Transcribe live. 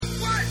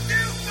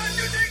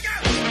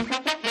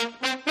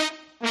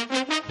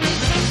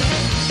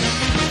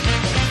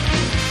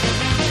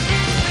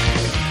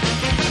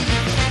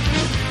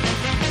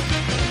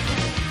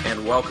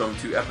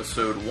to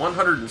episode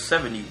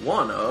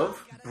 171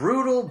 of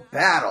Brutal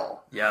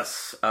Battle.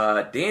 Yes,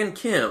 Dan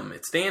Kim.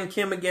 It's Dan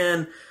Kim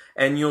again,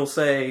 and you'll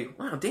say,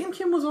 wow, Dan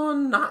Kim was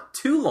on not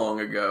too long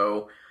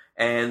ago,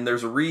 and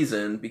there's a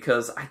reason,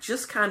 because I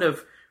just kind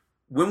of,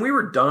 when we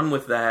were done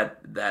with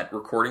that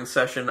recording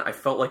session, I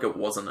felt like it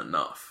wasn't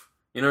enough.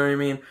 You know what I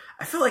mean?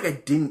 I feel like I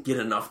didn't get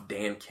enough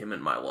Dan Kim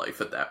in my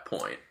life at that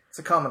point. It's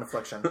a common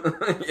affliction.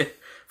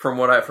 From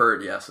what I've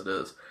heard, yes, it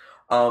is.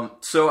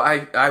 So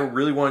I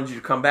really wanted you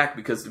to come back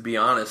because, to be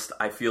honest,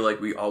 I feel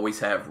like we always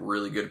have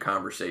really good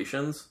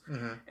conversations.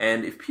 Mm-hmm.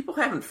 And if people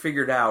haven't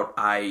figured out,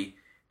 I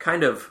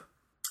kind of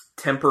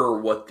temper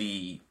what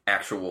the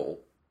actual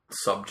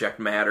subject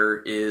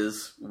matter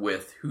is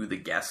with who the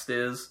guest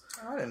is.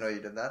 I didn't know you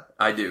did that.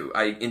 I do.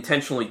 I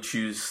intentionally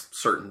choose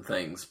certain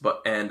things,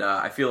 and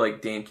I feel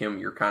like, Dan Kim,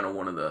 you're kind of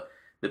one of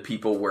the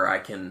people where I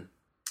can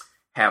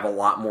have a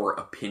lot more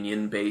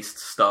opinion-based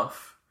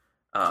stuff.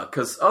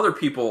 Because other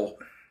people,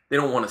 they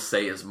don't want to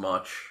say as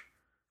much,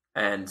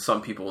 and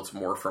some people it's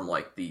more from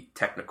like the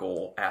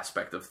technical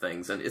aspect of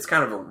things, and it's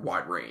kind of a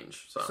wide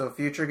range. So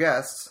future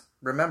guests,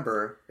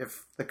 remember,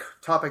 if the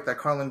topic that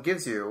Carlin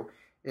gives you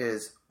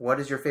is, what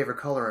is your favorite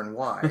color and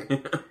why?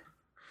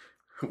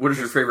 What is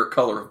your favorite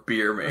color of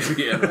beer,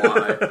 maybe, and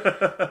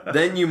why?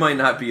 Then you might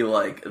not be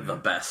like the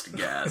best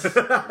guest,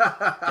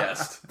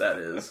 that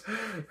is.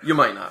 You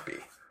might not be.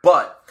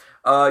 But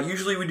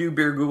usually we do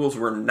beer Googles.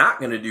 We're not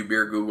going to do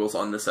beer Googles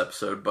on this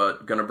episode,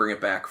 but going to bring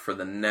it back for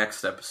the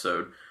next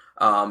episode.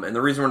 And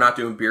the reason we're not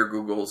doing beer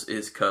Googles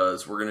is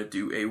because we're going to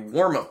do a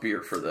warm-up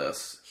beer for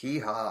this.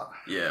 Hee-haw.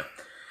 Yeah.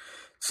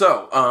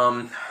 So,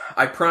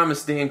 I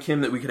promised Dan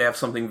Kim that we could have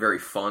something very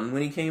fun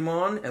when he came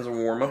on as a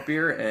warm-up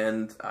beer,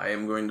 and I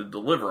am going to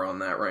deliver on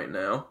that right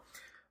now.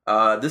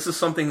 This is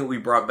something that we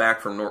brought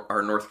back from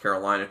our North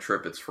Carolina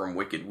trip. It's from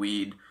Wicked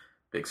Weed.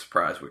 Big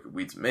surprise, Wicked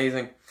Weed's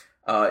amazing.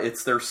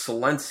 It's their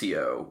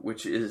Silencio,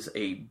 which is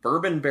a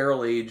bourbon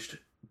barrel-aged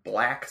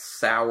black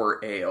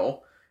sour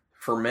ale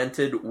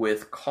fermented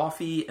with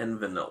coffee and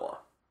vanilla.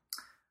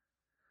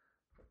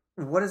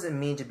 What does it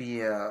mean to be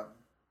a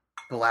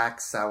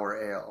black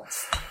sour ale?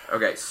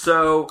 Okay,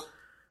 so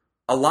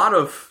a lot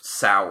of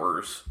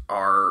sours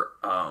are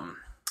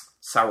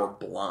sour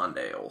blonde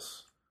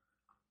ales.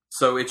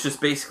 So it's just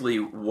basically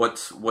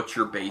what's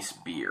your base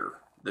beer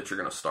that you're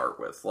going to start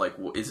with? Like,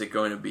 is it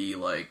going to be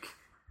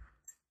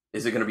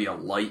a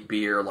light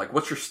beer? Like,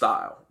 what's your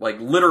style? Like,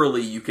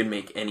 literally, you can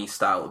make any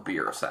style of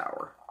beer a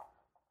sour.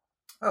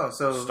 Oh,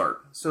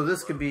 so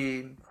this could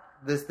be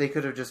this. They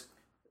could have just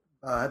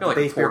the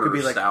base beer could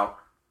be like stout.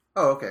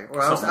 Oh, okay.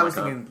 Well, I was like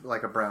thinking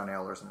like a brown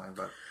ale or something,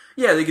 but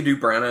yeah, they could do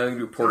brown ale, they could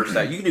do porter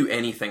stout. You can do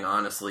anything,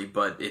 honestly,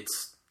 but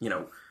it's,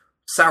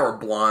 sour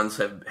blondes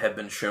have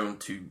been shown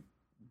to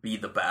be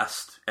the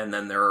best, and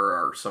then there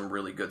are some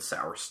really good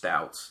sour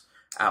stouts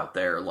out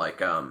there, like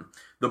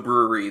the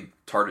brewery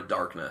Tart of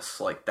Darkness,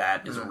 like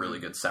that is a really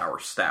good sour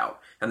stout,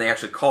 and they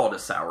actually call it a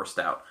sour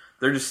stout.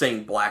 They're just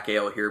saying black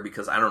ale here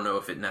because I don't know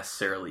if it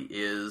necessarily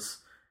is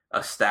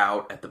a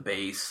stout at the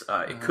base.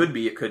 It could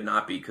be, it could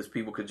not be, because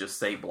people could just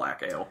say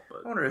black ale.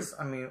 But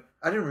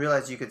I didn't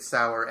realize you could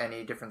sour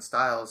any different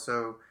styles,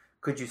 so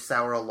could you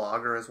sour a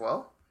lager as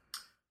well?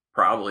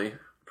 Probably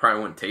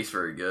wouldn't taste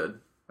very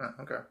good. Oh,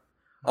 okay.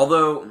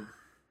 Although,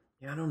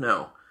 I don't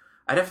know.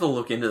 I'd have to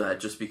look into that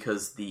just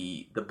because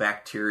the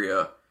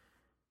bacteria,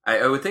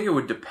 I would think it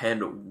would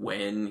depend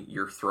when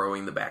you're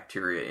throwing the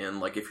bacteria in.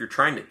 Like, if you're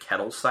trying to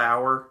kettle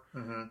sour,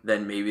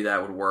 then maybe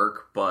that would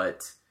work,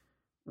 but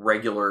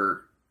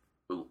regular,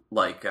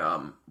 like,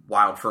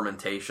 wild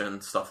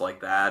fermentation, stuff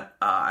like that,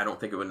 I don't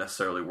think it would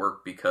necessarily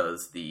work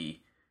because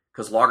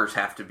lagers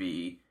have to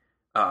be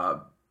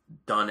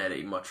done at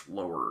a much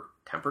lower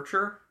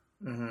temperature.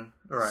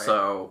 Right.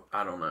 So,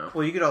 I don't know.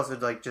 Well, you could also,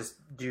 like, just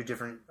do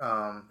different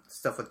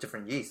stuff with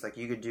different yeast. Like,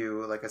 you could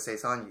do, like, a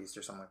Saison yeast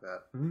or something like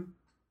that. Mm-hmm.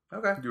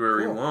 Okay. Do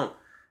whatever you want.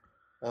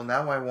 Well,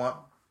 now I want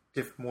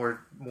more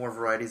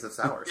varieties of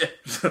sours.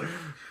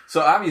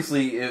 So,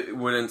 obviously,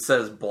 when it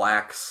says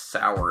black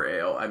sour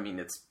ale, I mean,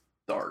 it's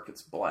dark.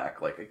 It's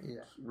black. Like,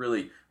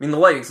 really... I mean, the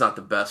lighting's not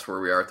the best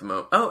where we are at the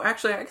moment. Oh,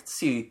 actually, I can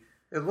see...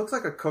 It looks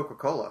like a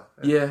Coca-Cola.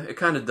 Yeah, it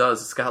kind of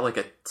does. It's got, like,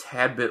 a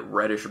tad bit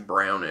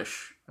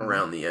reddish-brownish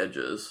around the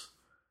edges.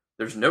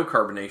 There's no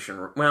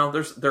carbonation. Well,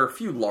 there are a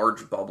few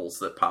large bubbles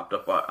that popped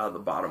up out of the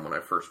bottom when I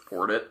first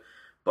poured it,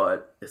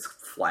 but it's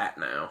flat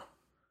now.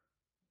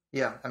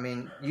 Yeah, I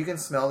mean, you can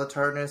smell the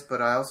tartness, but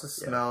I also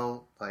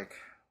smell, like,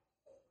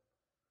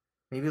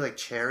 maybe, like,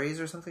 cherries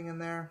or something in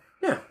there.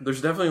 Yeah,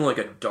 there's definitely, like,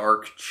 a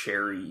dark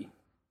cherry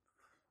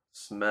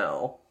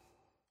smell.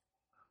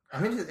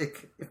 I mean,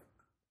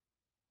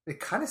 it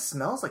kind of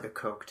smells like a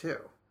Coke, too.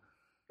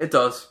 It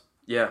does,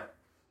 yeah.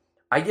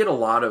 I get a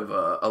lot of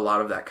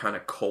that kind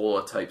of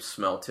cola type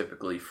smell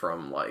typically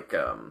from, like,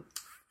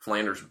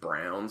 Flanders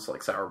Browns,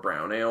 like sour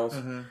brown ales.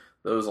 Mm-hmm.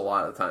 Those a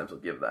lot of the times will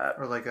give that.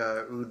 Or like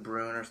a Oud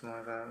Bruin or something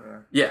like that.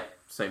 Or... Yeah,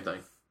 same thing.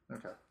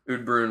 Okay.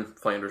 Oud Bruin,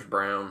 Flanders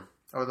Brown.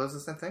 Oh, are those the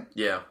same thing?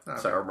 Yeah,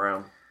 sour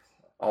brown.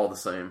 All the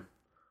same.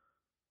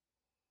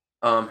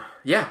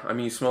 Yeah, I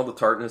mean, you smell the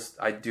tartness.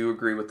 I do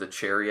agree with the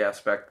cherry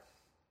aspect.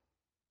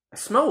 I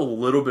smell a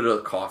little bit of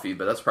the coffee,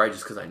 but that's probably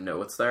just because I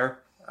know it's there.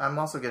 I'm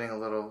also getting a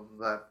little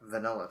that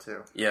vanilla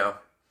too. Yeah.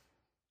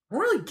 I don't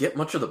really get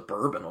much of the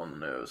bourbon on the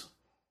nose.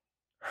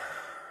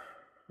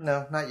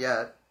 No, not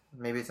yet.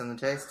 Maybe it's in the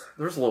taste.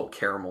 There's a little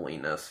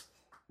carameliness,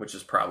 which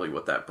is probably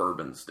what that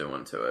bourbon's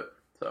doing to it.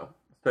 So,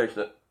 let's taste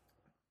it.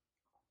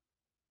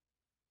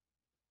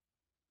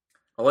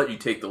 I'll let you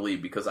take the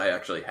lead because I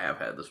actually have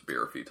had this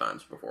beer a few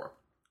times before.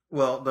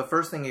 Well, the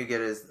first thing you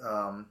get is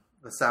the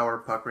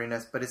sour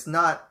puckeriness, but it's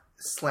not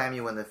slam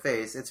you in the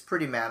face. It's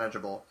pretty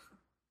manageable.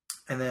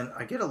 And then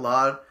I get a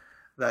lot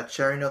that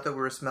cherry note that we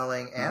were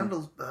smelling, and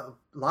a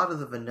lot of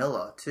the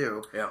vanilla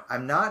too. Yeah,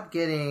 I'm not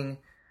getting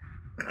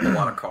a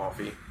lot of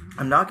coffee.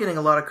 I'm not getting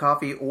a lot of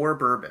coffee or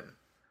bourbon,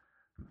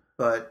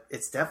 but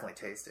it's definitely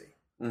tasty.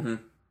 Mm-hmm.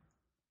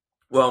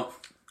 Well,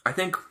 I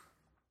think.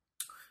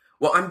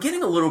 Well, I'm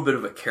getting a little bit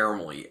of a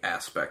caramelly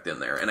aspect in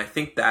there, and I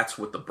think that's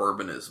what the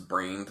bourbon is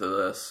bringing to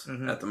this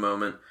at the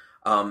moment.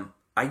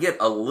 I get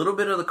a little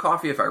bit of the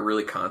coffee if I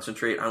really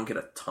concentrate. I don't get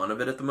a ton of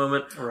it at the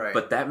moment, right?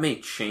 But that may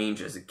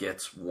change as it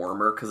gets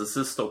warmer because this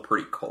is still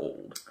pretty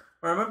cold.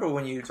 I remember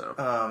when you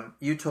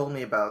you told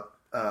me about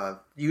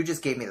you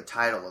just gave me the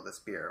title of this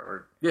beer,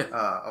 or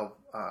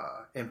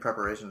in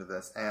preparation to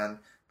this, and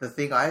the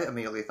thing I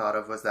immediately thought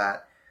of was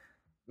that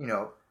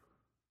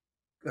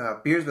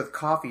beers with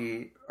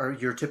coffee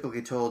you're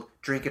typically told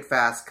drink it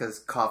fast because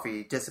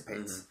coffee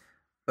dissipates.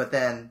 But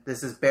then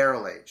this is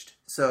barrel aged,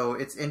 so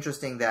it's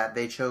interesting that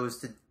they chose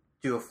to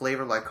do a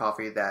flavor like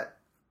coffee that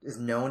is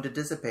known to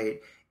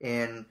dissipate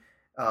in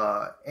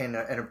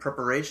a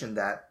preparation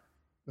that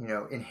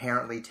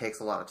inherently takes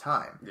a lot of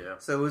time. Yeah.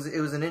 So it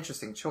was an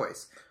interesting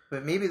choice.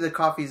 But maybe the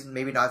coffee's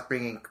maybe not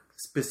bringing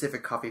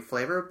specific coffee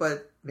flavor,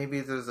 but maybe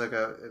there's like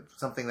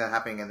something that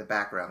happening in the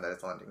background that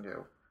it's lending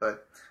to.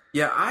 But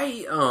yeah,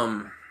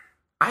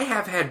 I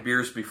have had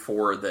beers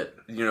before that,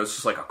 it's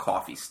just like a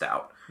coffee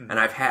stout. And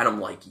I've had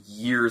them like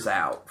years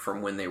out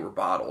from when they were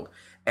bottled.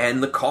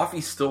 And the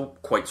coffee's still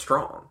quite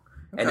strong.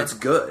 Okay. And it's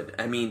good.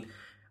 I mean,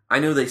 I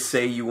know they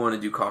say you want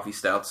to do coffee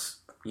stouts,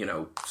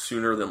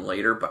 sooner than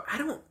later, but I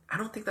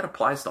don't think that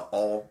applies to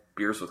all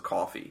beers with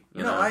coffee.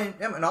 And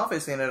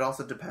obviously, and it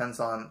also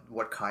depends on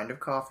what kind of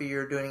coffee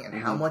you're doing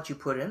and how much you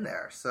put in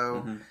there.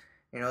 So,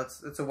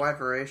 it's a wide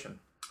variation.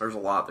 There's a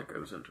lot that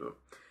goes into it.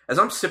 As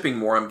I'm sipping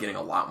more, I'm getting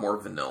a lot more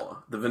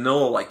vanilla. The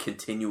vanilla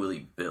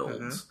continually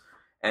builds,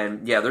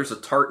 and yeah, there's a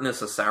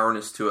tartness, a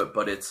sourness to it,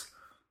 but it's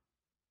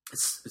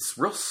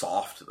real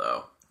soft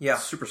though. Yeah,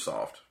 it's super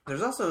soft.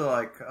 There's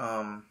also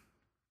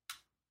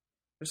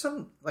there's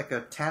some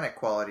a tannic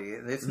quality.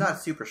 It's not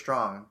super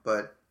strong,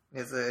 but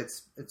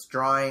it's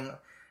drawing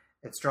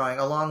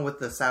along with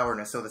the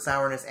sourness. So the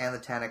sourness and the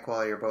tannic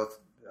quality are both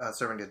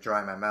serving to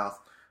dry my mouth,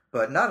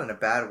 but not in a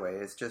bad way.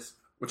 It's just.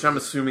 Which I'm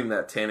assuming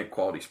that tannic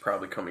quality is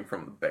probably coming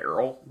from the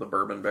barrel, the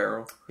bourbon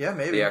barrel. Yeah,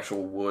 maybe. The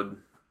actual wood.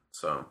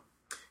 So,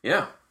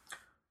 yeah.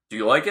 Do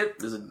you like it?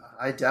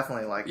 I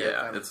definitely like it.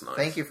 Yeah, it's nice.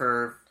 Thank you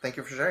for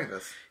sharing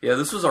this. Yeah,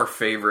 this was our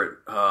favorite,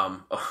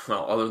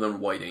 other than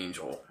White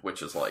Angel,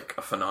 which is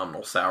a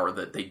phenomenal sour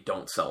that they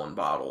don't sell in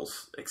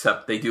bottles.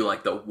 Except they do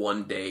the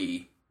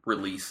 1-day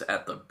release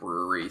at the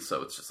brewery,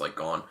 so it's just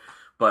gone.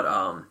 But,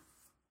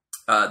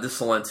 this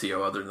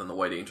Silencio, other than the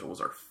White Angel, was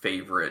our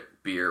favorite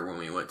beer when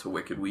we went to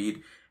Wicked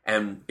Weed,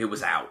 and it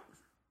was out.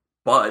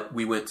 But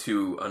we went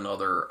to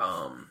another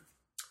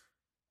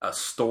a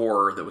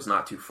store that was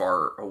not too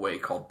far away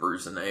called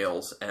Brews and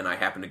Ales, and I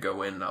happened to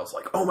go in, and I was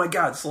like, oh my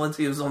god,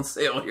 Silencio's on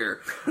sale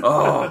here.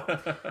 Oh!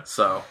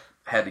 So,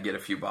 had to get a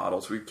few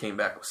bottles. We came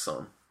back with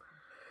some.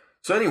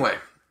 So anyway,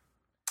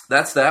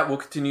 that's that. We'll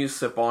continue to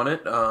sip on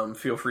it.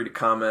 Feel free to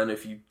comment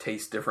if you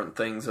taste different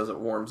things as it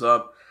warms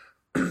up.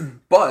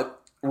 But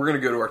we're going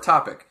to go to our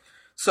topic.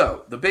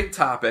 So, the big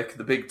topic,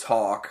 the big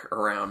talk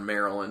around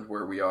Maryland,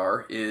 where we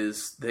are,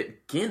 is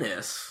that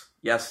Guinness,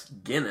 yes,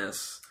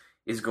 Guinness,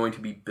 is going to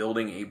be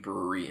building a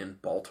brewery in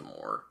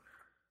Baltimore.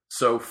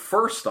 So,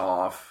 first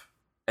off,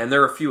 and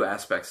there are a few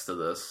aspects to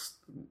this,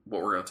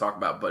 what we're going to talk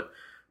about, but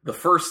the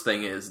first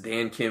thing is,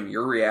 Dan Kim,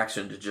 your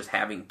reaction to just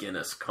having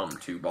Guinness come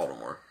to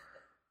Baltimore.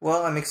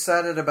 Well, I'm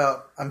excited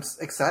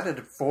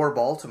for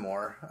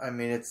Baltimore. I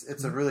mean,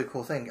 it's a really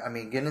cool thing. I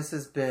mean, Guinness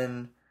has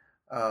been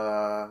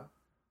a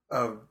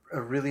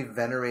really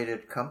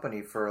venerated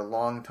company for a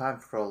long time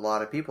for a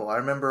lot of people. I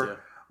remember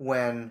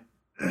when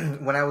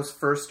I was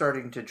first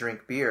starting to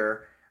drink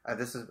beer.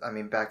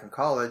 Back in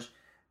college,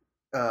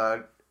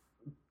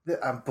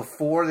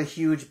 before the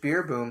huge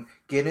beer boom,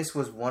 Guinness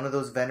was one of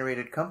those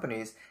venerated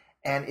companies,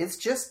 and it's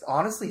just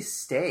honestly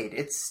stayed.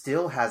 It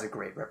still has a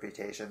great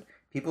reputation.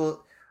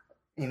 People,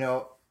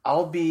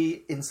 I'll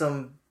be in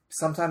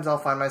sometimes I'll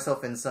find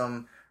myself in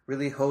some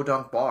really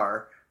hodunk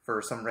bar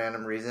for some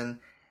random reason,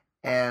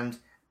 and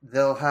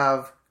they'll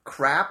have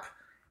crap,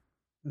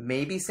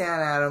 maybe Sam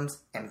Adams,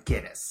 and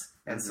Guinness.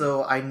 And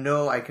so I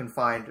know I can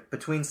find,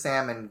 between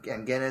Sam and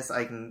Guinness,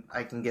 I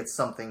can get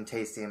something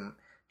tasty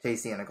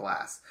tasty in a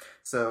glass.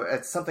 So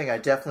it's something I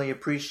definitely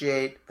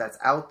appreciate that's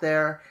out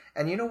there.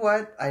 And you know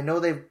what? I know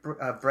they've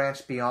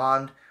branched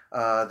beyond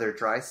their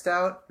dry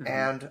stout,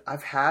 and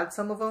I've had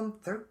some of them.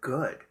 They're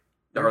good.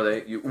 Are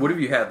they? What have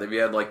you had? Have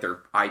you had like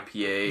their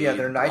IPA? Yeah,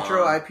 their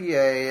Nitro blonde?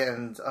 IPA,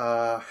 and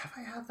have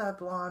I had that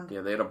blonde?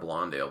 Yeah, they had a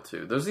blonde ale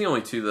too. Those are the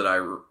only two that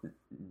I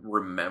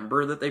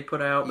remember that they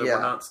put out that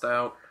were not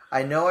stout.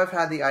 I know I've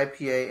had the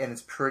IPA, and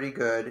it's pretty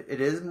good.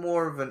 It is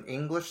more of an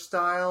English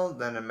style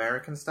than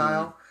American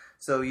style,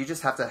 so you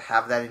just have to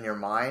have that in your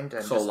mind.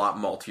 And so a lot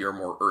maltier,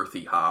 more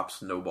earthy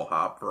hops, noble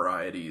hop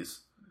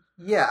varieties.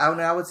 Yeah,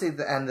 I would say,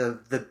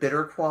 the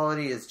bitter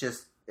quality is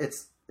just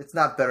it's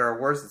not better or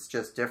worse. It's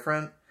just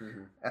different.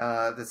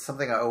 That's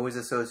something I always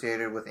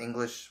associated with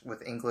English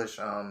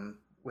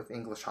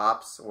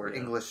hops or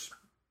English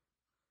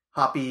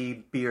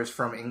hoppy beers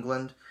from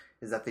England,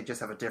 is that they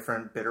just have a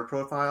different bitter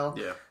profile.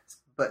 Yeah.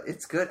 But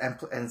it's good, and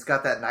it's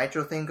got that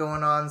nitro thing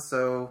going on.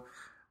 So,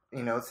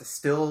 it's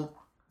still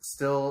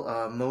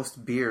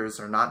most beers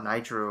are not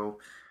nitro,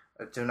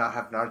 do not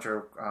have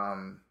nitro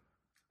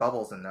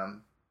bubbles in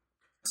them.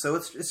 So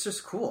it's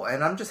just cool,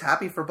 and I'm just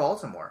happy for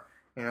Baltimore.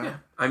 Yeah.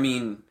 I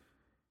mean,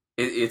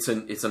 it's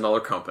another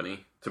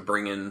company to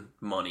bring in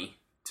money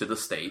to the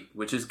state,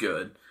 which is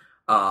good.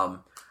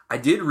 I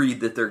did read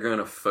that they're going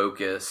to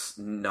focus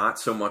not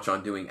so much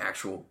on doing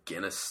actual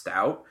Guinness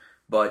Stout,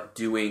 but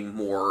doing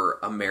more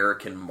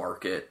American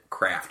market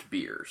craft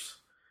beers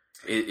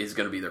is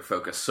going to be their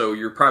focus. So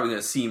you're probably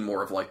going to see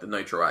more of like the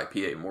Nitro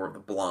IPA, more of the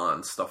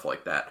blonde, stuff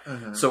like that.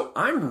 So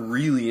I'm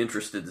really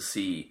interested to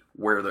see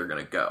where they're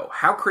going to go.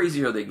 How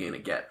crazy are they going to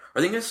get?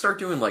 Are they going to start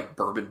doing like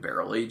bourbon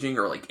barrel aging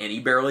or like any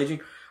barrel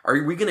aging?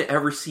 Are we going to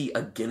ever see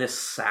a Guinness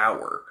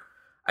Sour?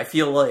 I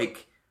feel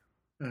like,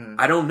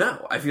 I don't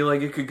know. I feel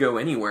like it could go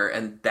anywhere,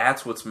 and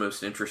that's what's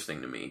most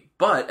interesting to me.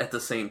 But at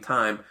the same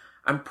time,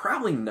 I'm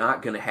probably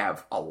not going to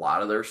have a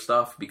lot of their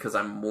stuff because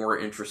I'm more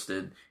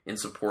interested in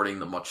supporting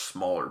the much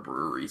smaller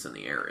breweries in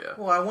the area.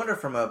 Well, I wonder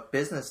from a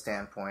business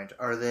standpoint,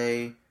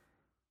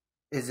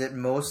 is it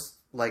most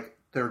like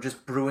they're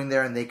just brewing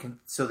there and they can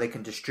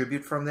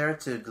distribute from there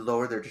to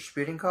lower their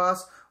distributing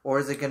costs, or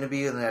is it going to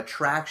be an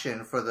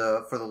attraction for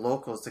the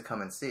locals to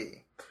come and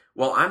see?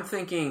 Well, I'm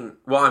thinking.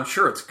 Well, I'm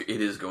sure it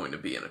is going to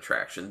be an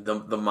attraction.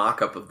 The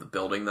mock-up of the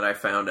building that I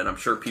found, and I'm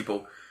sure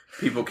people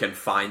can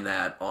find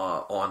that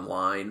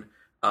online.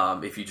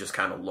 If you just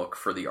kind of look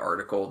for the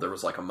article, there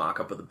was like a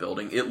mock-up of the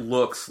building. It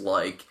looks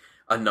like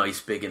a nice,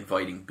 big,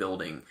 inviting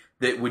building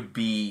that would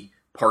be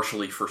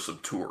partially for some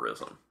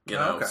tourism.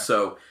 Okay.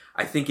 So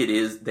I think it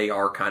is. They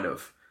are kind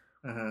of.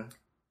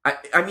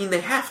 I mean,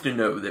 they have to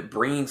know that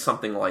bringing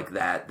something like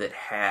that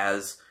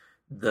has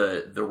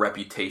the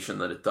reputation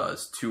that it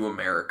does to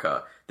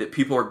America, that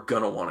people are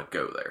gonna want to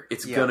go there.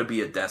 It's gonna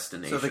be a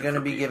destination. So they're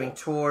gonna be giving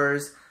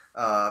tours.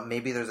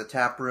 Maybe there's a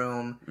tap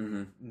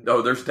room.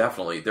 Oh,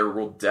 there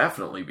will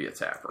definitely be a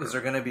tap room. Is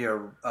there going to be a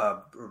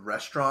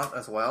restaurant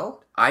as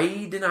well?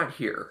 I did not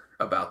hear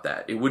about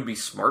that. It would be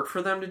smart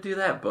for them to do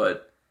that,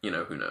 but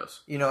who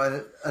knows?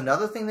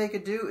 Another thing they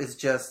could do is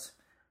just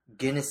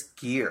Guinness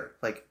gear,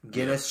 like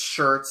Guinness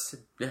shirts,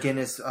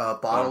 Guinness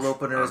bottle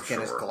openers,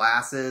 Guinness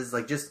glasses,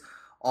 like just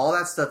all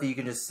that stuff that you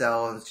can just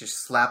sell and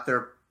just slap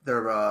their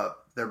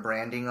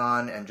branding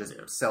on and just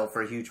sell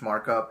for a huge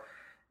markup.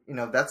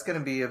 That's going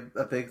to be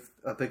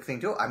a big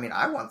thing too. I mean,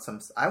 I want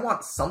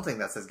something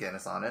that says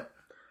Guinness on it.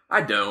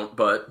 I don't,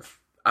 but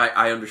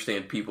I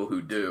understand people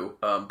who do.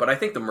 But I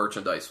think the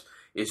merchandise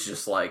is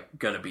just like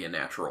going to be a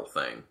natural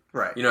thing,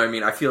 right? You know what I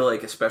mean? I feel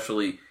like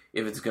especially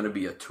if it's going to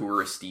be a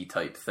touristy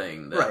type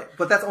thing, right?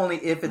 But that's only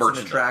if it's an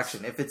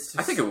attraction. If it's,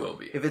 I think it will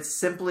be. If it's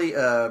simply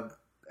a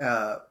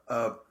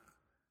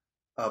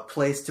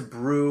place to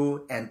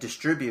brew and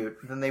distribute,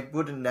 then they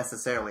wouldn't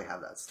necessarily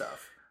have that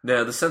stuff.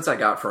 No, the sense I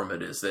got from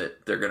it is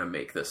that they're going to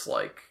make this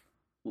like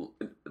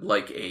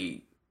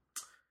a,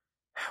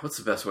 what's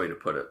the best way to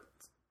put it?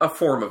 A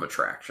form of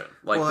attraction.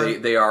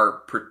 Like they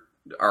are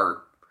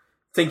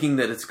thinking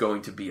that it's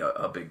going to be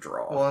a big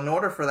draw. Well, in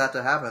order for that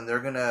to happen,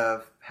 they're going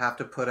to have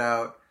to put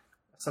out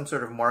some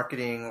sort of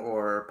marketing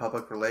or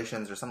public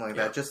relations or something like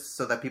that, just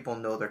so that people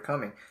know they're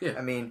coming. Yeah.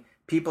 I mean,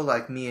 people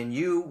like me and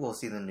you will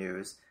see the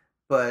news,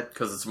 but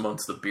because it's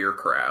amongst the beer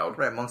crowd,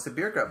 right? Amongst the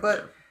beer crowd, but.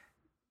 Yeah.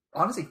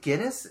 Honestly,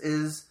 Guinness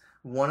is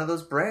one of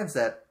those brands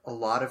that a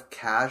lot of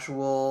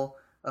casual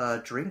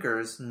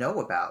drinkers know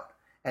about.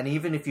 And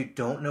even if you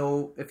don't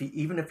know,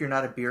 even if you're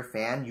not a beer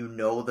fan, you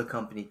know the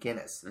company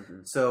Guinness.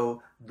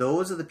 So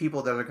those are the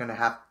people that they're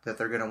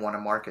going to want to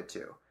market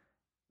to.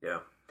 Yeah.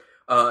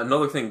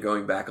 Another thing,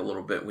 going back a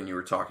little bit when you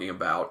were talking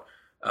about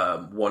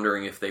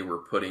wondering if they were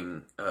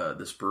putting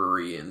this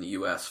brewery in the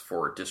U.S.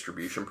 for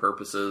distribution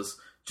purposes,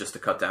 just to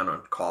cut down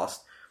on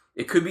cost.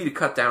 It could be to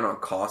cut down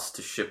on costs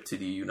to ship to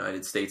the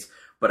United States,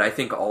 but I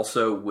think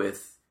also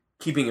with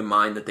keeping in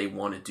mind that they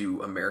want to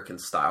do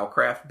American-style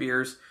craft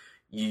beers,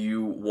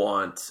 you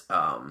want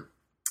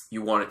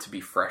it to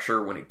be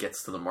fresher when it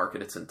gets to the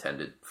market it's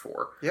intended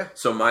for. Yeah.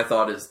 So my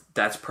thought is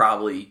that's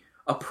probably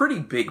a pretty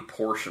big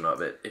portion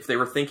of it. If they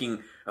were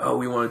thinking, oh,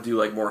 we want to do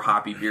like more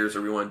hoppy beers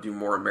or we want to do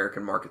more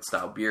American market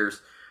style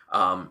beers,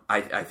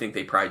 I think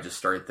they probably just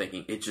started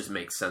thinking it just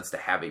makes sense to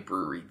have a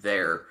brewery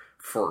there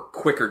for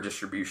quicker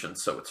distribution,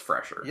 so it's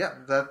fresher. Yeah,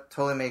 that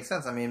totally makes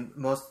sense. I mean,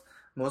 most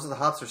of the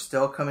hops are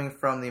still coming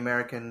from the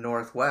American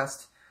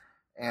Northwest,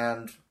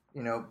 and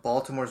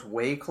Baltimore's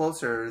way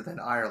closer than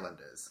Ireland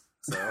is.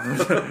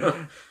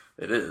 So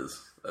It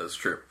is. That's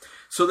true.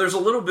 So there's a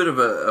little bit of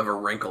a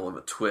wrinkle, of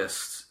a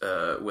twist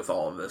with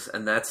all of this,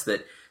 and that's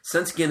that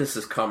since Guinness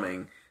is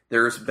coming,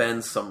 there's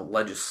been some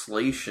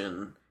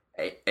legislation.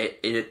 I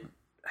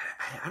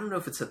don't know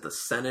if it's at the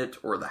Senate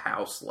or the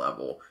House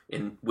level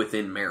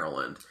within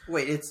Maryland.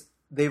 Wait, it's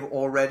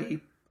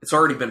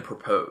already been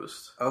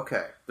proposed.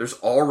 Okay. There's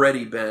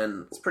already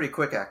been... It's pretty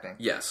quick acting.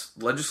 Yes.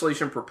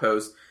 Legislation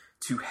proposed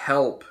to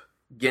help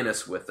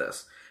Guinness with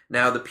this.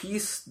 Now, the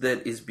piece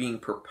that is being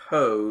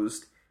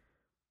proposed,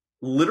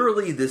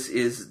 literally this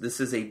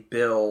is a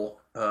bill,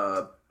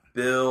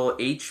 Bill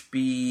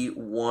HB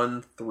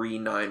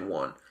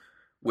 1391,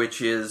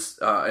 which is,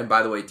 and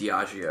by the way,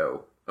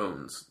 Diageo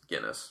owns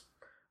Guinness.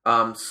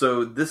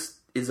 So this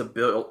is a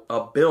bill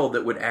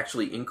that would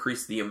actually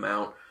increase the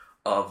amount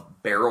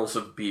of barrels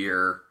of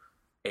beer,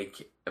 you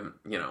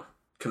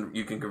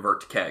can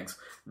convert to kegs,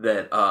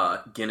 that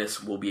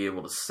Guinness will be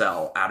able to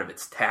sell out of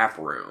its tap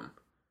room.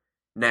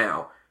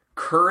 Now,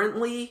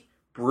 currently,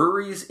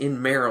 breweries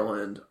in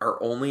Maryland are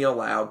only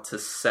allowed to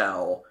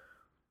sell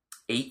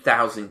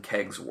 8,000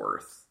 kegs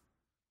worth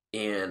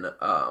in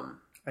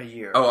a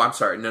year. Oh, I'm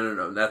sorry.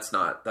 No. That's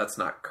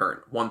not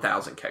current.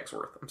 1,000 kegs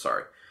worth. I'm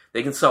sorry.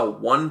 They can sell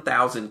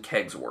 1,000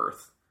 kegs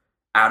worth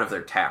out of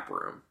their tap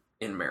room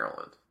in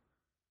Maryland.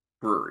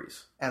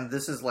 Breweries. And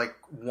this is like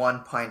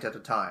 1 pint at a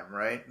time,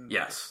 right?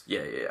 Yes.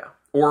 Yeah.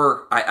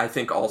 Or I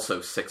think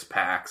also 6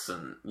 packs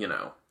and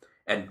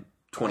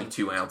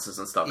 22 ounces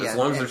and stuff. As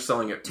long as they're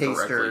selling it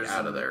directly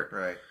out of there.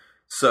 Right.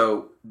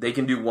 So they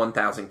can do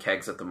 1,000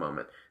 kegs at the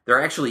moment.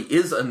 There actually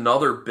is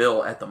another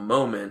bill at the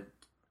moment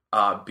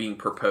being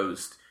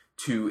proposed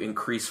to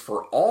increase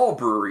for all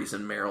breweries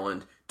in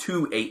Maryland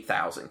to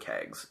 8,000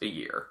 kegs a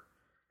year.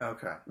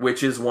 Okay.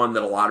 Which is one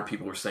that a lot of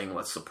people are saying,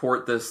 let's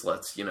support this,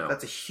 let's,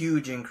 That's a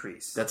huge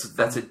increase. That's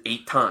at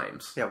 8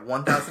 times. Yeah,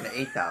 1,000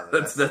 to 8,000.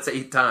 That's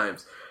 8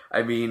 times.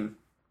 I mean,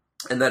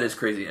 and that is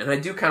crazy. And I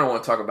do kind of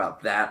want to talk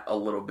about that a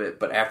little bit,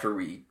 but after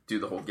we do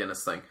the whole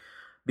Guinness thing.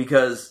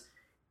 Because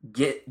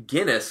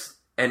Guinness,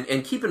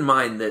 and keep in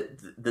mind that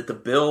the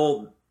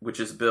bill, which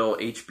is Bill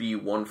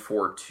HB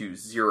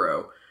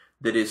 1420,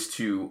 that is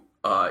to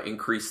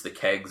increase the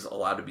kegs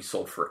allowed to be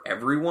sold for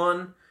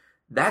everyone,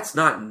 that's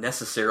not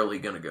necessarily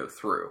going to go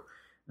through.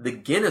 The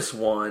Guinness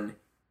one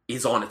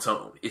is on its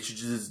own. It's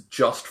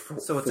just for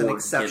So it's an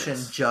exception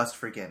Guinness. Just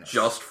for Guinness.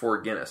 Just for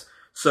Guinness.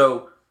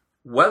 So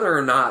whether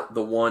or not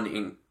the one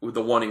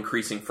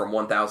increasing from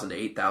 1,000 to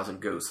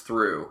 8,000 goes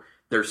through,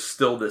 there's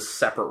still this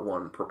separate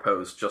one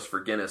proposed just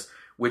for Guinness,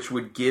 which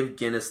would give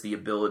Guinness the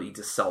ability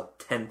to sell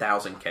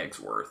 10,000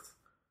 kegs worth.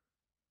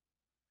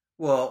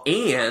 Well,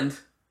 and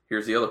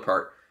here's the other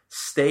part: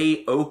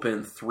 stay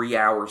open 3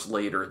 hours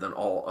later than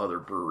all other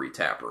brewery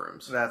tap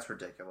rooms. That's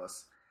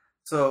ridiculous.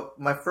 So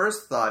my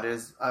first thought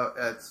is,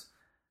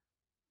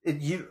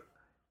 the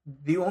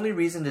only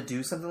reason to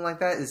do something like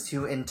that is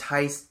to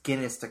entice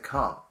Guinness to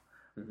come.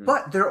 Mm-hmm.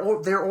 But they're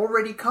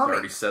already coming. They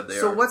already said they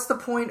are. So what's the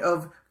point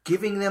of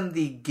giving them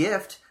the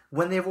gift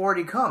when they've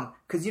already come?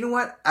 Because you know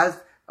what? As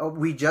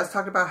we just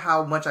talked about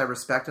how much I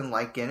respect and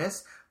like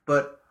Guinness,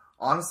 but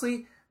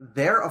honestly,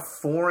 they're a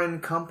foreign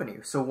company.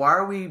 So why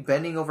are we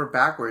bending over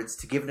backwards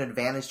to give an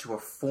advantage to a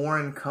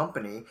foreign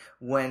company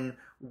when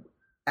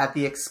at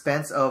the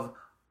expense of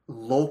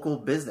local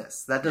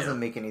business? That doesn't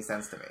make any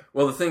sense to me.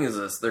 Well, the thing is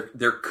this: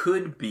 there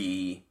could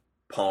be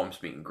palms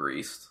being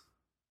greased.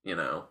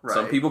 Right.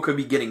 Some people could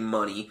be getting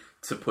money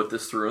to put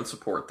this through and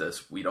support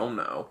this. We don't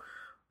know.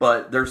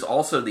 But there's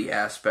also the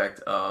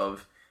aspect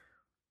of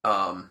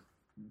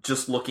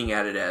just looking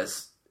at it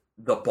as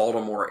the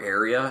Baltimore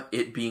area,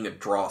 it being a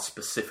draw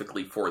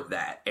specifically for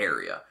that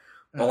area.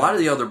 Mm-hmm. A lot of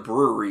the other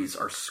breweries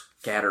are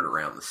scattered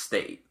around the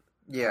state.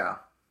 Yeah.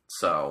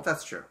 So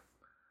that's true.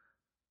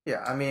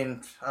 Yeah, I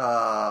mean,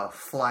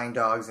 Flying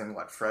Dogs in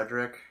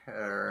Frederick?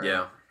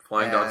 Yeah,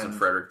 Flying Dogs in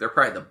Frederick. They're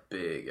probably the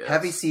biggest.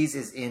 Heavy Seas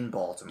is in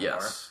Baltimore.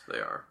 Yes, they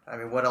are. I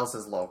mean, what else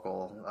is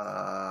local?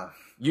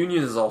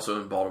 Union is also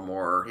in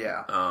Baltimore.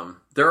 Yeah.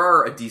 There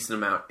are a decent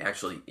amount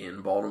actually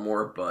in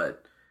Baltimore,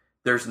 but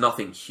there's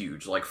nothing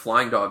huge. Like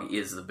Flying Dog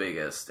is the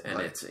biggest, and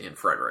it's in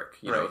Frederick.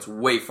 You know, it's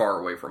way far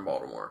away from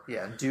Baltimore.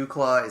 Yeah,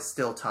 Duclaw is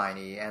still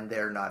tiny, and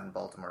they're not in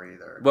Baltimore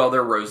either. Well,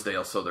 they're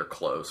Rosedale, so they're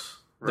close.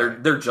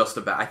 Right. They're just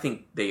about. I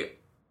think a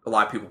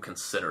lot of people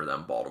consider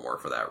them Baltimore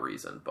for that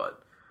reason,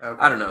 but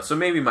okay. I don't know. So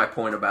maybe my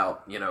point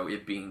about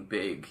it being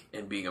big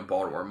and being in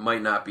Baltimore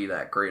might not be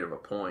that great of a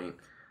point.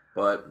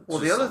 But well,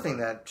 the other thing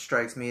that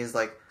strikes me is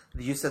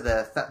you said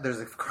that there's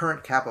a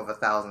current cap of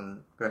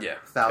 1,000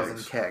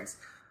 kegs.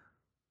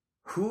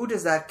 Who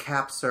does that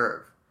cap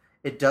serve?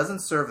 It doesn't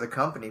serve the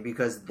company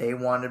because they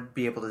want to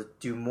be able to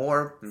do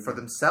more for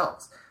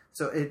themselves.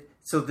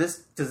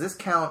 Does this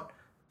count?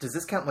 Does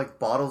this count like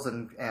bottles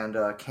and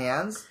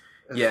cans?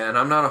 Yeah, and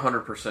I'm not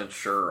 100%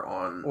 sure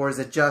on. Or is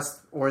it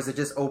just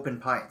open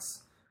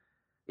pints?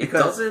 It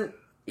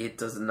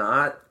does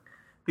not.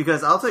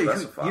 Because I'll tell you,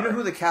 specify. you know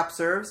who the cap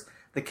serves?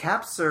 The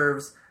cap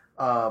serves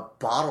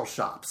bottle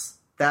shops.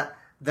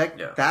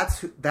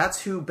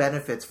 That's who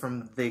benefits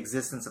from the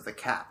existence of the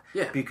cap.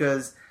 Yeah.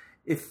 Because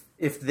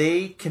if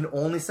they can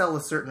only sell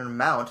a certain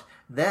amount,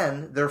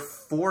 then they're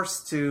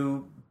forced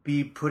to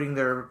be putting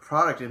their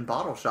product in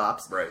bottle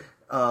shops. Right.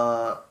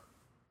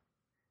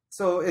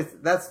 So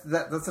that's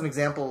an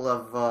example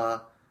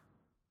of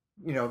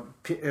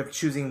of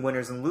choosing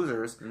winners and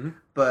losers. Mm-hmm.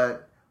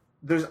 But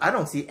I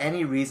don't see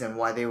any reason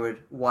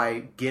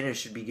why Guinness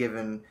should be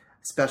given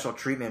special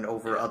treatment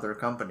over other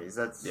companies.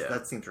 That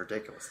seems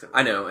ridiculous to me.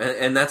 I know,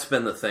 and that's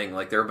been the thing.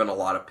 Like, there have been a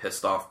lot of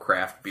pissed off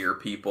craft beer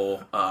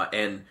people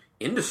and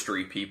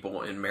industry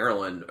people in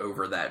Maryland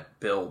over that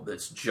bill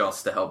that's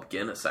just to help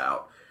Guinness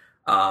out.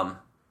 I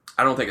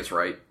don't think it's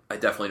right. I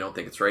definitely don't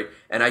think it's right.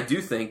 And I do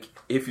think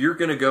if you're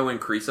going to go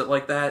increase it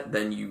like that,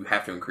 then you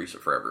have to increase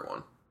it for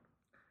everyone.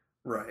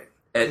 Right.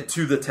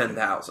 To the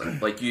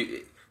 10,000. Like,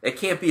 it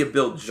can't be a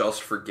bill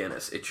just for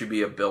Guinness. It should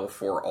be a bill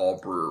for all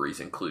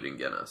breweries, including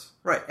Guinness.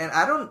 Right. And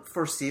I don't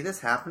foresee this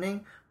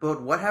happening,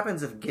 but what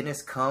happens if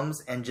Guinness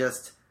comes and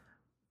just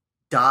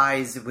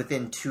dies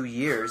within 2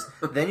 years?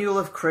 Then you'll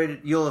have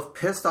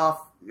pissed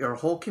off your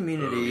whole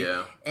community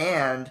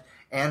and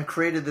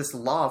created this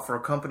law for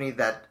a company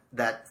that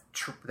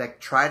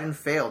tried and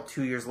failed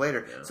 2 years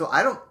later. Yeah. So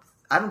I don't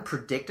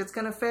predict it's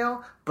going to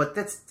fail, but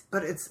it's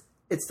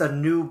a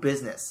new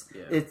business.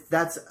 Yeah.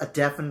 That's a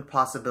definite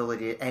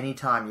possibility at any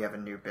time you have a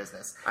new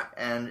business,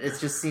 and it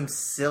just seems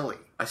silly.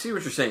 I see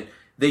what you're saying.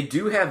 They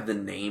do have the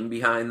name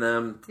behind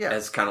them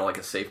as kind of like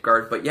a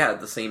safeguard, but at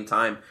the same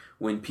time,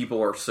 when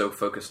people are so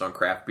focused on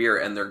craft beer,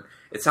 and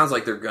it sounds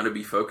like they're going to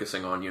be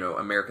focusing on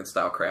American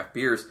style craft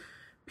beers.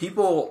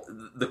 People,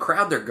 the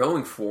crowd they're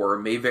going for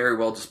may very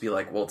well just be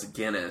like, well, it's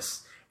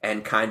Guinness,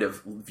 and kind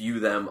of view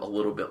them a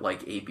little bit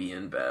like AB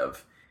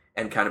InBev,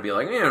 and kind of be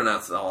like, we're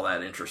not all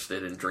that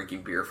interested in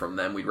drinking beer from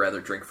them. We'd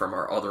rather drink from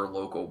our other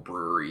local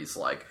breweries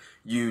like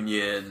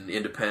Union,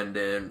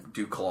 Independent,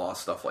 Duclaw,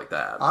 stuff like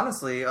that.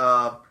 Honestly,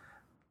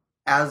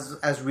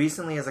 as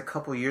recently as a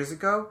couple years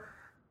ago,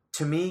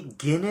 to me,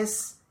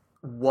 Guinness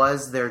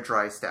was their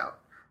dry stout.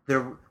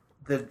 The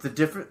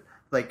different,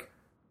 like,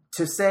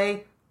 to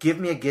say, give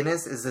me a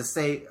Guinness is to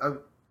say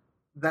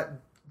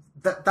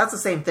that's the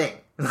same thing.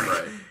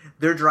 Right.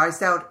 Their dry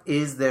stout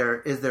is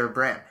their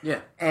brand.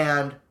 Yeah.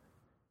 And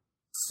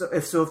so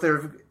if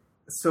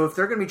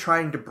they're going to be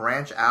trying to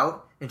branch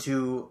out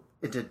into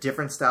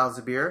different styles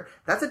of beer,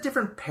 that's a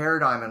different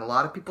paradigm in a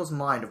lot of people's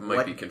mind of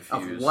what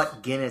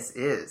Guinness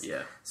is.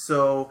 Yeah.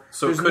 So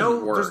there's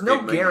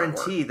no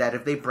guarantee that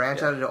if they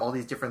branch out into all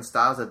these different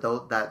styles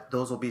that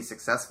those will be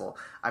successful.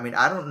 I mean,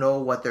 I don't know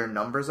what their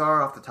numbers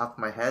are off the top of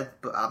my head,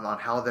 but on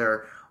how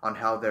their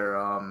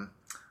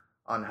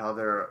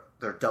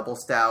double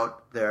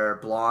stout, their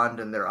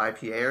blonde, and their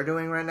IPA are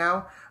doing right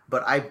now.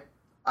 But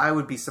I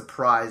would be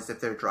surprised if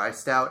their dry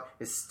stout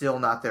is still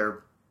not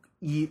their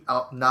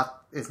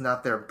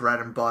not their bread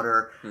and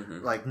butter,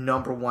 like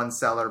number one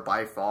seller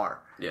by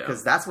far. Yeah,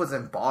 because that's what's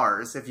in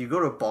bars. If you go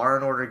to a bar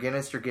and order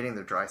Guinness, you're getting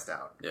the dry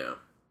stout. Yeah.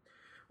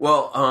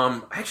 Well,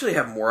 I actually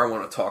have more I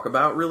want to talk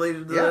about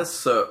related to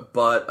this,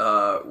 but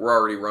we're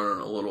already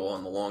running a little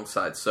on the long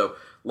side, so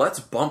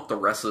let's bump the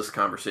rest of this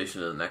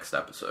conversation to the next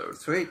episode.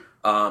 Sweet.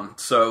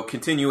 So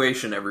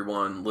continuation,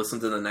 everyone. Listen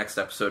to the next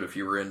episode if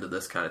you were into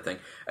this kind of thing.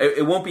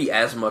 It won't be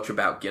as much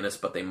about Guinness,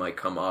 but they might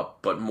come up,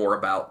 but more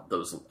about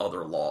those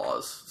other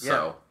laws.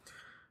 Yeah.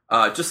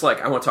 So, just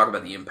like I want to talk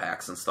about the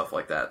impacts and stuff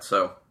like that.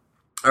 So,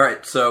 all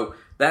right. So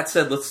that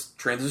said, let's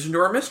transition to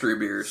our mystery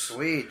beers.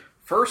 Sweet.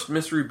 First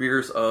mystery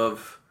beers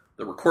of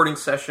the recording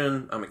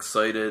session. I'm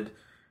excited.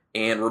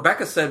 And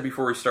Rebecca said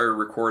before we started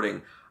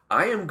recording,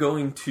 I am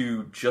going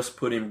to just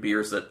put in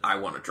beers that I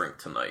want to drink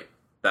tonight.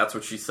 That's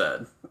what she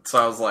said.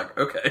 So I was like,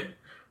 okay.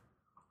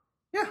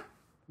 Yeah.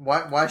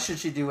 Why should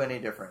she do any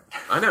different?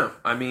 I know.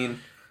 I mean,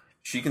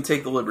 she can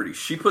take the liberty.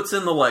 She puts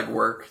in the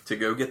legwork to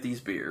go get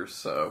these beers,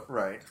 so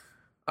right.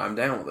 I'm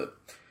down with it.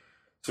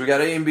 So we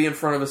got A and B in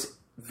front of us.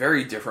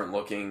 Very different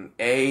looking.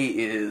 A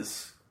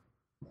is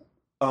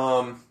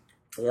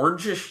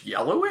orangish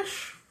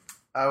yellowish.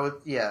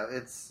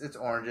 It's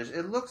orangish.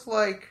 It looks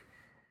like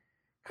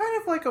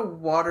kind of like a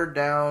watered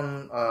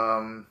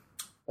down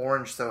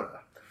orange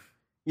soda.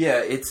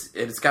 Yeah,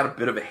 it's got a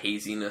bit of a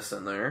haziness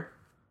in there.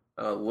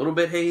 A little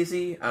bit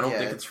hazy. I don't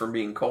think it's from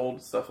being cold.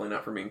 It's definitely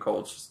not from being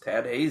cold. It's just a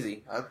tad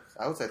hazy.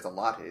 I would say it's a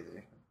lot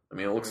hazy. I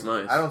mean, it looks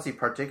nice. I don't see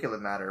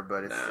particulate matter,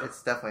 but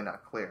it's definitely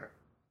not clear.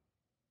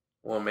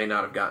 Well, it may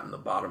not have gotten the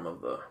bottom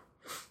of the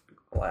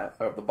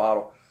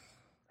bottle.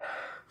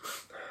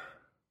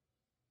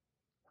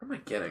 What am I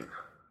getting?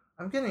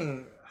 I'm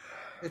getting...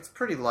 It's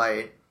pretty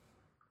light.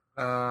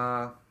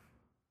 I'm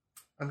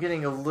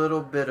getting a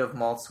little bit of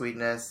malt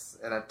sweetness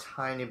and a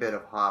tiny bit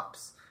of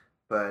hops,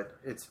 but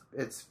it's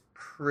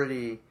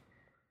pretty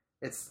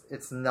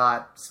it's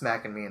not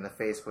smacking me in the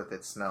face with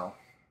its smell.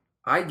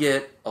 I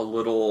get a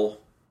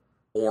little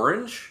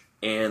orange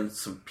and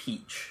some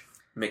peach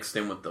mixed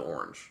in with the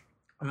orange.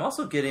 I'm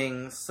also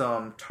getting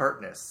some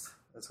tartness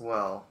as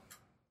well.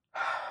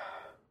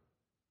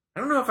 I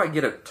don't know if I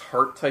get a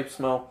tart type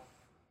smell.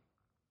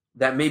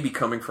 That may be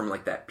coming from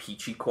like that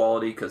peachy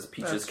quality, because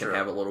peaches can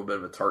have a little bit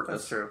of a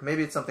tartness. That's true.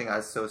 Maybe it's something I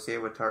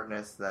associate with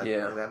tartness that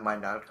Yeah. that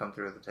might not come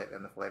through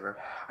in the flavor.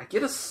 I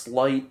get a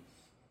slight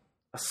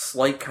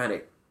kind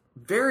of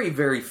very,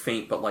 very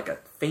faint, but like a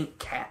faint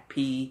cat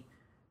pee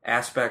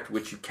aspect,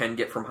 which you can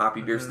get from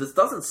hoppy beers. This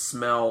doesn't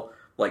smell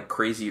like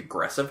crazy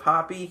aggressive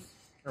hoppy,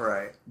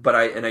 Right. but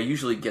I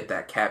usually get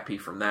that cat pee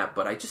from that,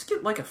 but I just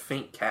get like a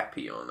faint cat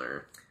pee on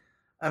there.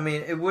 I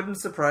mean, it wouldn't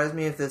surprise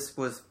me if this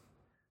was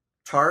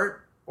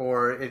tart,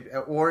 or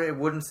it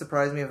wouldn't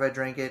surprise me if I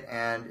drank it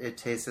and it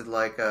tasted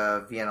like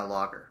a Vienna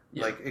lager.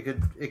 Yeah. Like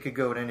it could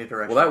go in any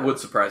direction. Well, that would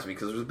surprise me,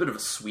 because there's a bit of a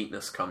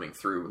sweetness coming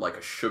through, like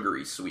a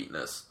sugary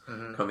sweetness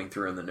coming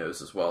through in the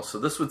nose as well. So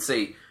this would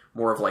say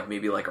more of like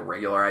maybe like a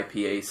regular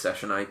IPA,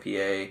 session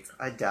IPA.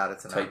 I doubt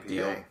it's an type IPA.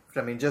 deal.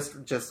 I mean, just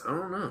I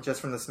don't know. just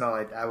from the smell,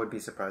 I would be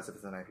surprised if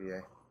it's an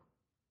IPA.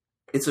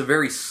 It's a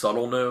very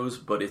subtle nose,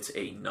 but it's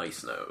a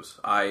nice nose.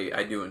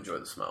 I do enjoy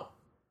the smell.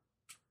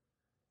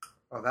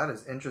 Oh, that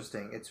is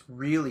interesting. It's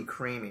really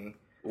creamy.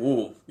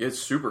 Ooh, it's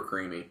super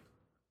creamy.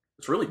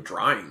 It's really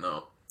drying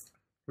though.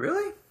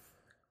 Really?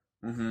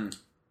 Mm-hmm.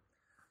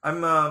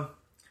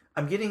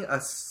 I'm getting a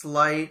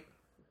slight.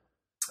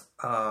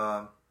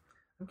 I'm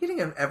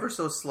getting an ever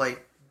so slight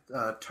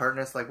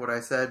tartness, like what I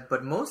said,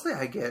 but mostly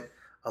I get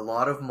a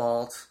lot of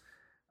malt,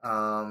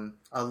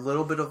 a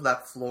little bit of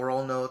that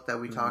floral note that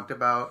we talked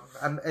about.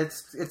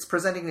 It's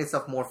presenting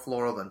itself more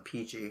floral than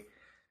peachy.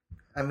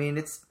 I mean,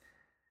 it's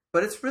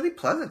really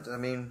pleasant. I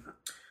mean,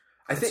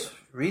 I think it's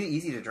really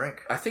easy to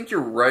drink. I think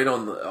you're right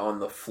on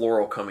the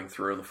floral coming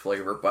through in the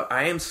flavor, but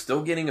I am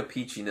still getting a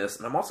peachiness,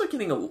 and I'm also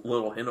getting a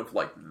little hint of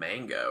like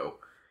mango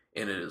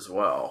in it as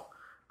well.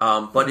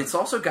 But it's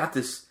also got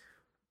this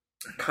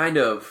kind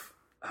of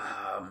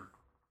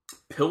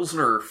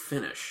Pilsner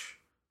finish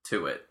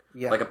to it.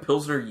 Yeah. Like a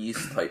Pilsner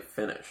yeast type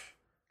finish.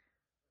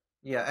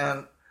 Yeah,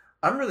 and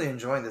I'm really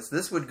enjoying this.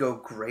 This would go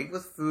great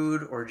with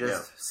food or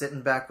just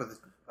sitting back with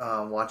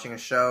watching a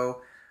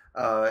show.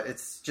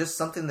 It's just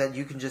something that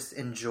you can just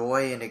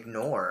enjoy and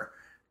ignore.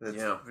 It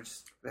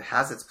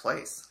has its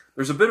place.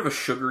 There's a bit of a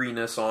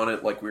sugariness on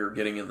it, like we were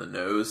getting in the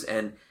nose,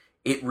 and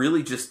it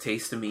really just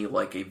tastes to me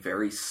like a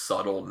very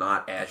subtle,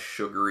 not as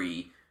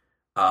sugary,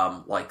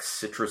 like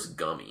citrus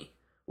gummy.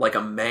 Like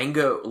a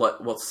mango,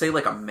 let's say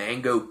like a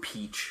mango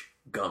peach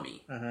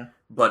gummy,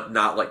 but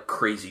not like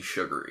crazy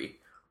sugary.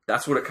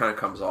 That's what it kind of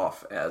comes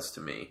off as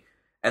to me.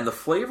 And the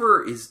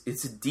flavor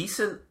it's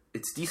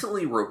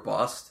decently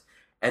robust,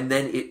 and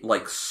then it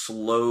like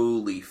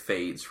slowly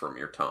fades from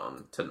your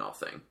tongue to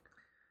nothing.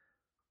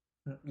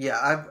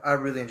 Yeah, I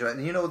really enjoy it.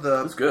 And you know,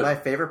 my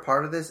favorite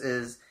part of this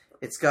is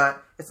it's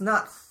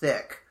not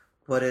thick,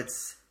 but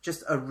it's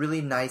just a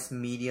really nice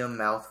medium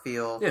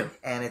mouthfeel. Yeah.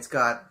 And it's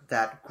got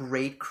that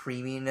great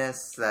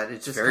creaminess that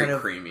it's just very kind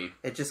of creamy.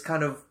 It just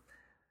kind of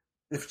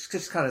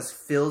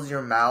fills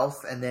your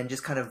mouth and then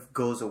just kind of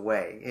goes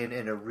away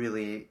in a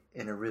really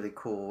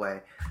cool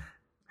way.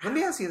 Let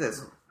me ask you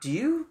this: Do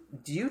you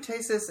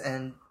taste this,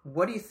 and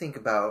what do you think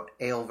about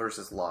ale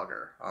versus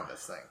lager on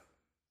this thing?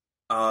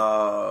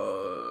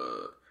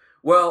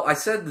 Well, I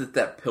said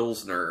that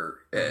Pilsner,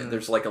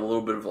 there's like a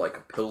little bit of like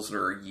a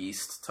Pilsner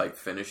yeast type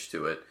finish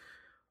to it.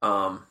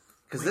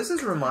 Because this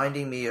is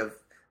reminding me of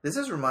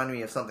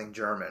something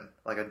German,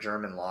 like a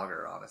German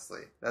lager.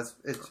 Honestly,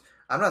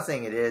 I'm not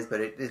saying it is,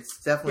 but it's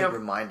definitely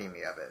reminding me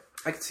of it.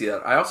 I can see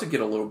that. I also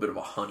get a little bit of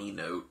a honey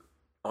note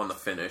on the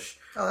finish,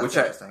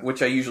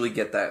 which I usually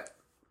get that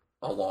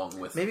along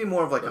with. Maybe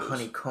more of like a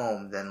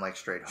honeycomb than like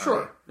straight honey.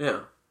 Sure, yeah,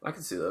 I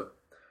can see that.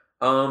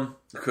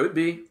 It could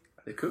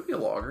be a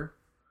lager.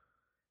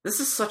 This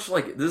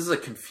is a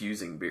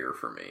confusing beer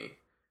for me,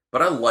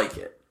 but I like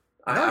it.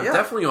 I'm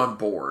definitely on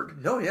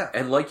board. No, yeah.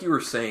 And like you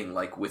were saying,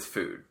 like with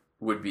food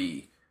would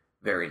be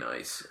very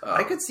nice.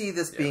 I could see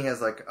this being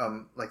as like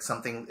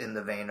something in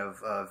the vein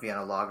of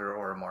Vienna Lager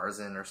or a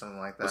Marzen or something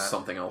like that. With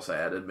something else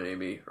added,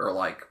 maybe, or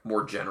like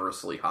more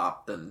generously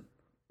hopped than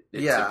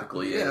it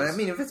typically is. Yeah, I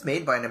mean, if it's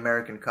made by an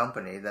American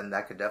company, then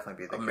that could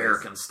definitely be the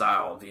American case.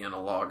 style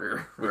Vienna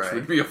Lager, which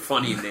would be a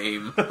funny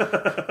name.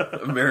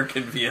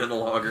 American Vienna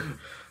Lager.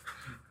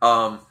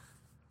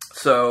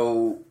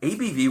 So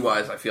ABV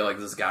wise, I feel like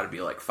this has got to be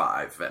like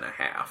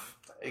 5.5.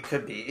 It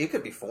could be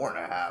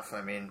 4.5.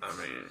 I mean,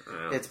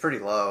 yeah. It's pretty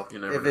low.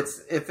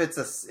 If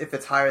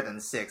it's higher than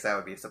 6, I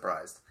would be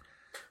surprised.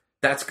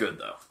 That's good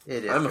though.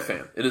 It is. I'm a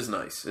fan. It is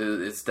nice.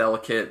 It's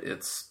delicate.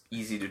 It's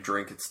easy to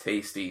drink. It's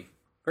tasty.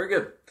 Very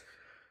good.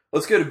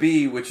 Let's go to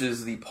B, which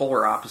is the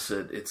polar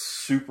opposite. It's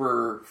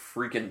super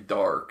freaking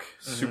dark.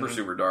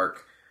 Super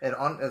dark. And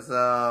on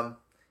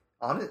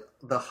it,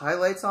 the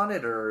highlights on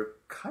it are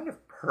kind of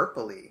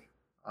purpley.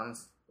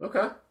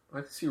 Okay,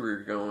 I can see where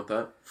you're going with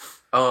that.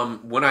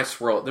 When I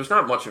swirl it, there's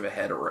not much of a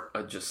head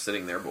just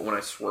sitting there, but when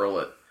I swirl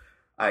it,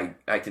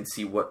 I can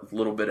see what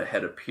little bit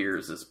ahead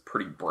appears is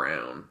pretty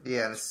brown.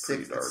 Yeah, and it's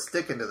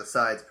sticking to the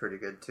sides pretty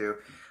good too.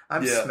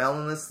 I'm Yeah.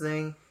 smelling this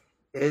thing.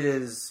 It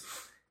is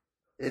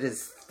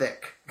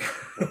thick.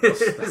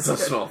 It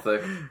does smell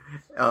thick.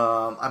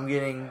 I'm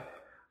getting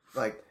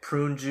like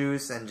prune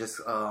juice and just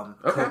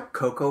Okay.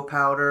 cocoa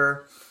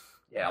powder.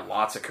 Yeah,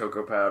 lots of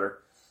cocoa powder.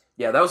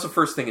 Yeah, that was the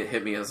first thing that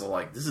hit me as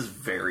like, this is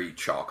very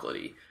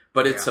chocolatey.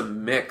 But it's a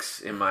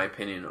mix, in my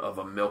opinion, of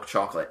a milk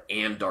chocolate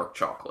and dark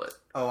chocolate.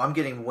 Oh, I'm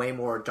getting way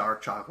more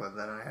dark chocolate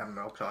than I am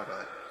milk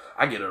chocolate.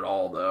 I get it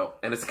all though,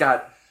 and it's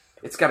got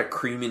a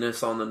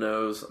creaminess on the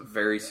nose, a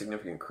very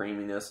significant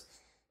creaminess.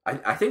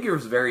 I think it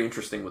was very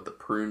interesting with the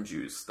prune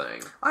juice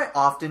thing.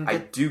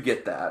 I do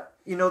get that.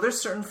 You know, there's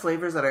certain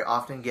flavors that I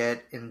often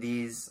get in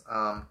these.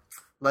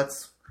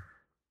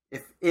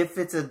 If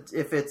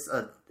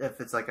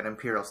it's like an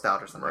imperial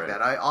stout or something like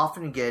that, I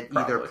often get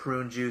either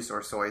prune juice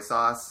or soy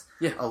sauce,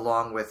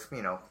 along with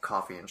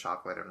coffee and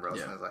chocolate and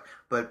roast. And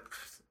but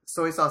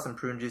soy sauce and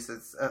prune juice,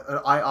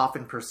 I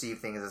often perceive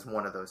things as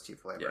one of those two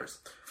flavors.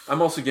 Yeah.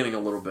 I'm also getting a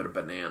little bit of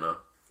banana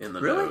in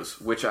the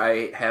nose, which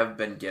I have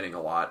been getting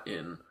a lot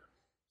in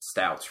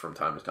stouts from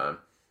time to time.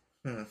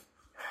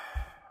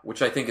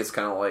 Which I think is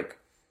kind of like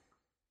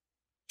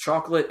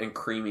chocolate and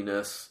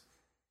creaminess.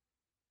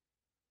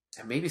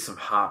 And maybe some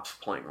hops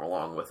playing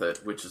along with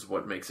it, which is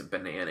what makes it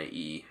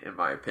banana-y, in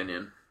my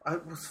opinion.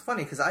 It was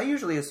funny, because I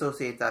usually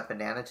associate that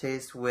banana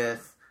taste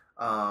with...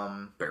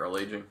 barrel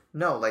aging?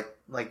 No, like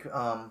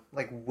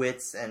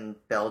Wits and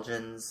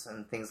Belgians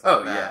and things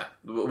like that.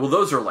 Oh, yeah. Well,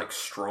 those are like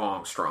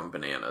strong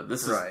banana.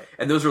 This is,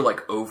 and those are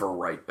like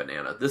overripe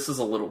banana. This is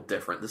a little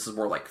different. This is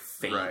more like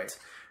faint,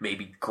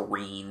 maybe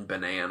green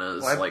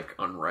bananas, like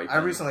unripe. I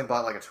recently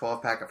bought like a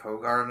 12-pack of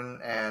Hoegaarden,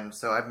 and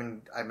so I've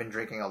been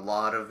drinking a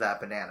lot of that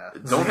banana.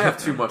 Don't have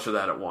too much of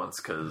that at once,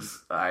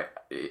 because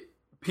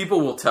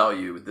people will tell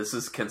you, this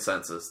is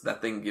consensus,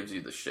 that thing gives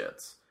you the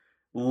shits.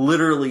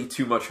 Literally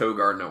too much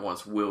Hoegaarden at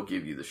once will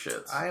give you the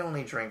shits. I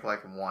only drink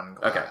like one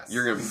glass. Okay,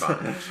 you're gonna be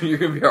fine. You're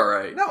gonna be all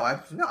right. No,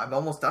 I'm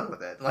almost done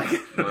with it. Like,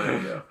 there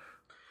you go.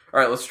 All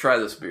right, let's try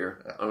this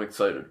beer. Yeah. I'm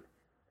excited.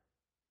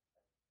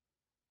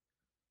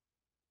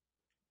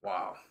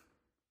 Wow.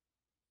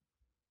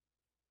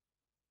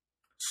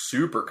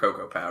 Super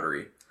cocoa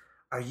powdery.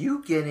 Are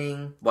you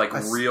getting like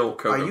real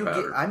cocoa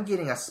powder? I'm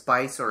getting a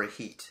spice or a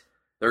heat.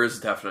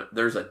 There's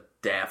a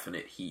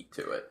definite heat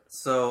to it.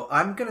 So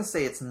I'm gonna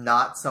say it's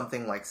not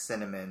something like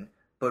cinnamon,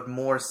 but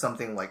more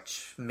something like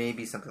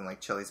maybe something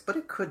like Chili's. But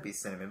it could be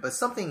cinnamon, but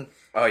something.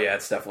 Oh yeah,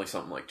 it's definitely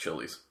something like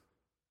Chili's.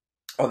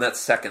 On that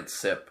second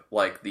sip,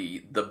 like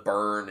the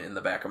burn in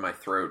the back of my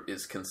throat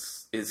is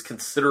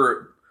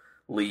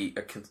considerably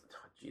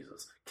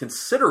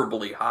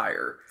considerably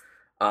higher.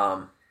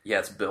 Yeah,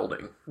 it's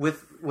building.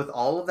 With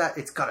all of that,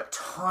 it's got a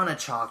ton of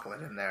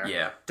chocolate in there.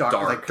 Yeah, dark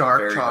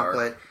chocolate.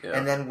 Dark. Yeah.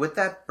 And then with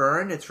that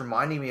burn, it's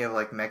reminding me of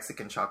like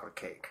Mexican chocolate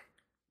cake.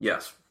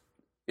 Yes,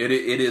 it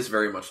is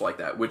very much like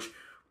that. Which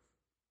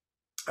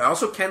I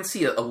also can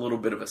see a little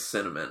bit of a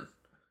cinnamon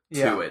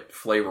to it,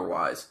 flavor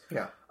wise.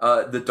 Yeah.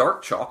 The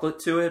dark chocolate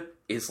to it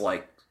is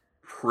like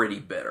pretty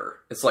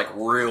bitter. It's like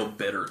real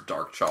bitter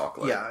dark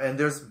chocolate. Yeah, and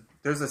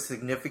there's a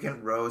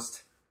significant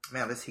roast.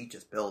 Man, this heat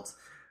just builds.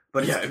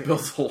 But it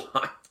builds a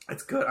lot.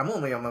 It's good. I'm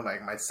only on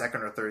my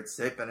second or third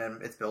sip, and then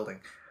it's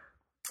building.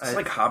 It's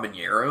like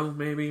habanero,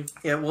 maybe.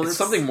 Yeah, well, it's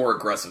something more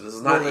aggressive. This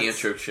is not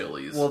ancho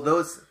chilies. Well,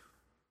 those.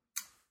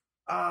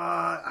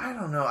 I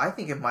don't know. I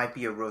think it might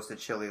be a roasted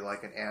chili,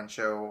 like an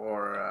ancho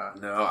or.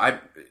 No,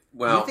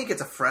 you think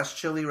it's a fresh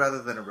chili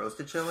rather than a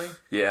roasted chili?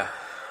 Yeah.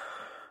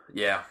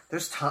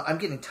 I'm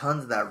getting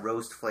tons of that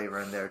roast flavor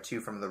in there too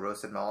from the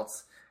roasted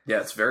malts. Yeah,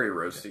 it's very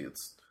roasty.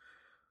 It's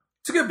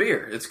a good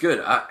beer. It's good.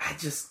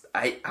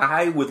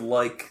 I would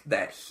like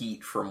that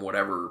heat from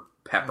whatever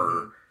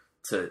pepper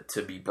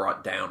to be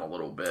brought down a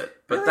little bit,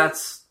 but really?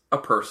 That's a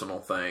personal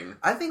thing.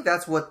 I think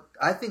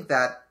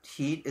that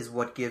heat is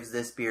what gives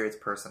this beer its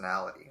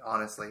personality.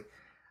 Honestly,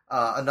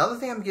 another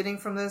thing I'm getting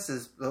from this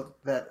is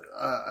that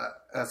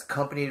as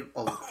accompanied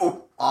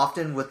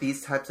often with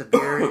these types of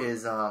beer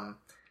is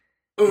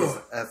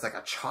as like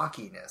a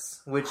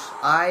chalkiness, which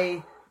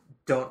I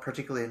don't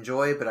particularly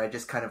enjoy, but I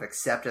just kind of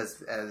accept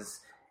as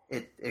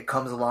it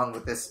comes along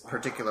with this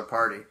particular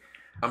party.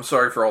 I'm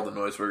sorry for all the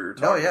noise where you're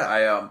talking. Oh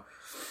yeah.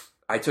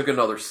 I took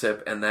another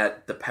sip and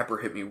the pepper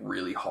hit me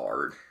really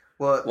hard.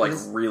 Well,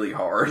 really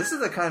hard. This is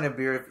the kind of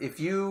beer if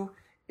you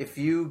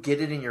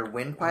get it in your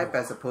windpipe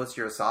as opposed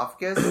to your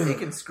esophagus, it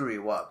can screw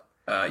you up.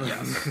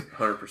 Yes,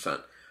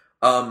 100%.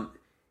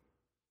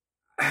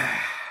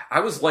 I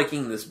was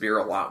liking this beer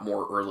a lot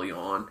more early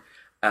on.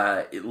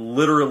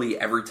 Literally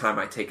every time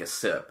I take a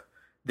sip,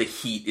 the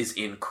heat is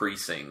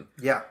increasing.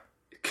 Yeah.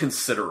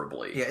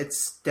 Considerably. Yeah, it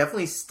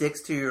definitely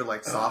sticks to your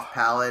like soft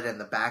palate and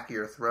the back of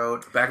your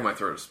throat. Back of my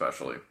throat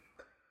especially.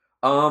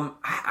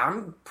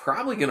 I'm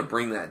probably going to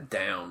bring that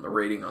down, the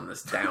rating on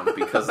this down,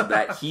 because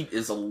that heat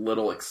is a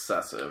little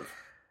excessive.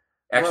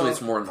 Actually,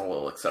 it's more than a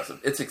little excessive.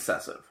 It's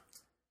excessive.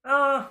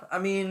 I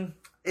mean,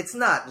 it's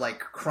not like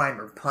Crime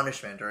or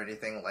Punishment or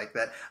anything like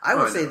that. I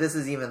would say this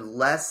is even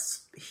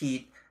less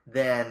heat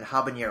than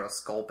Habanero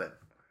Sculpin.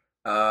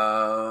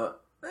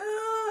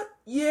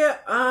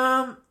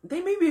 Yeah.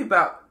 They may be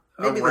about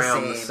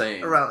around the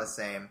same. Around the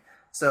same.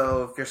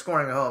 So if you're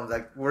scoring at home,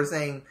 like we're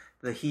saying,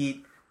 the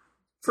heat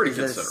pretty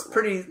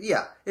considerable.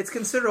 It's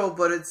considerable,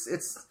 but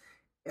it's.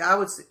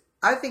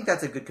 I think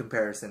that's a good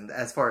comparison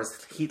as far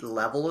as heat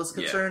level is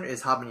concerned.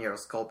 Is Habanero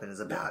Sculpin is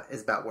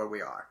about where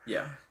we are.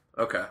 Yeah.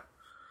 Okay.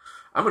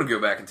 I'm going to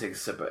go back and take a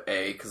sip of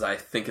A because I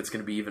think it's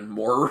going to be even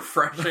more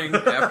refreshing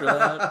after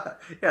that.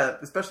 Yeah,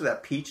 especially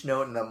that peach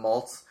note and the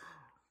malts.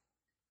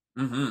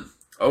 Mm-hmm.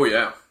 Oh,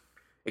 yeah.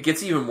 It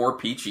gets even more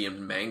peachy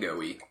and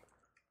mango-y.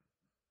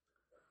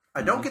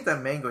 I don't get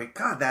that mango-y.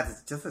 God,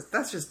 that's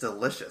just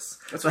delicious.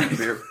 That's nice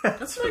beer.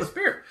 That's a nice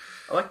beer.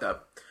 I like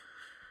that.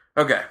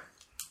 Okay.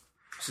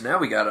 So now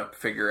we got to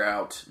figure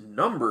out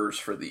numbers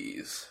for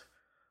these.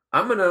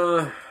 I'm going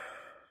to...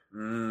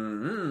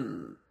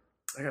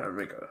 I got to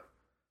make a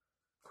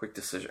quick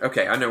decision.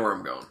 Okay, I know where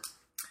I'm going.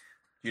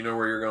 Do you know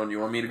where you're going? Do you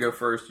want me to go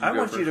first? I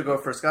want you to go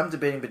first. I'm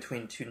debating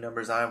between two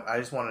numbers. I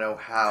just want to know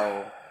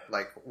how,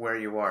 where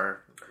you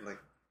are.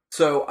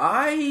 So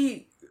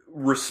I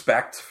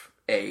respect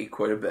A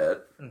quite a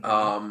bit.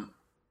 Mm-hmm.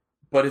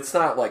 But it's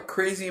not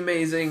crazy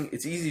amazing.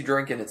 It's easy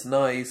drinking. It's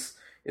nice.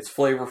 It's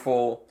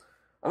flavorful.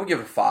 I'm going to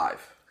give it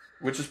 5,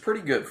 which is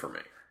pretty good for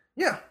me.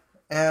 Yeah.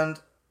 And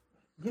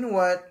you know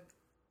what?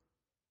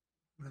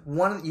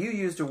 You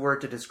used a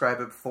word to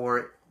describe it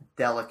before,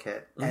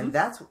 delicate. Mm-hmm. And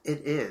that's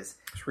it is.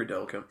 It's pretty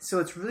delicate. So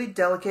it's really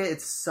delicate.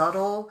 It's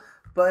subtle,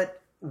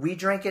 but we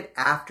drank it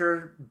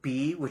after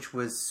B, which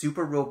was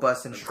super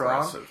robust and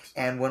strong.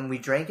 And when we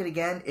drank it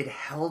again, it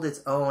held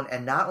its own.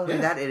 And not only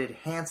that, it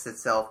enhanced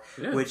itself,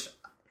 which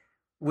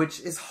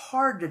is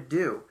hard to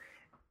do.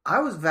 I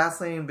was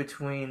vacillating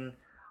between,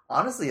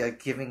 honestly,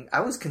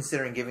 I was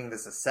considering giving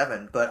this a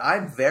 7, but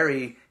I'm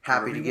very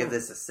happy to give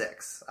this a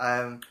 6.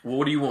 Well,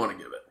 what do you want to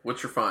give it?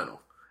 What's your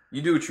final?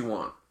 You do what you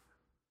want.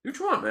 Do what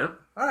you want, man.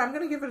 All right, I'm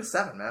going to give it a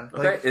 7, man.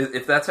 Okay,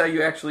 if that's how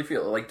you actually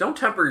feel. Don't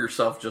temper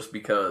yourself just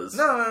because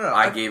no.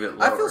 I gave it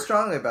lower. I feel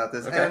strongly about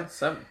this. Okay,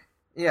 7.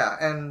 Yeah,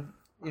 and,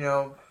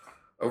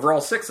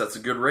 overall 6, that's a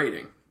good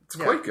rating. It's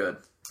quite good.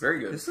 Very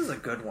good. This is a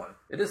good one.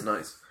 It is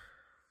nice.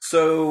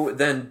 So,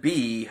 then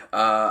B,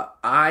 I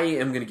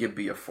am going to give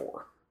B a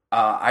 4.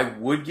 I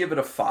would give it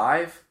a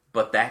 5,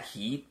 but that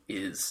heat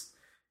is...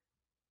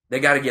 They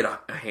got to get a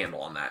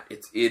handle on that.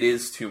 It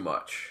is too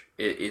much.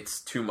 It's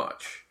too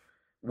much.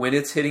 When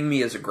it's hitting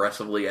me as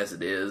aggressively as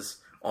it is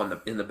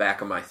in the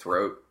back of my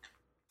throat,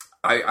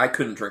 I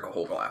couldn't drink a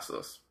whole glass of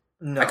this.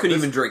 No, I couldn't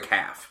even drink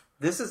half.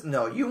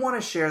 You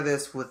want to share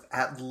this with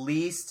at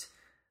least,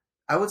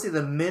 I would say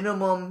the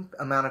minimum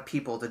amount of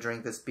people to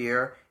drink this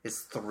beer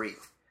is 3.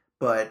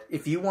 But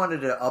if you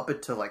wanted to up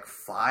it to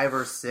 5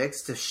 or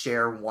 6 to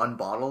share one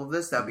bottle of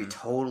this, that'd be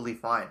totally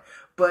fine.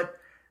 But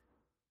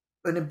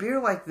in a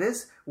beer like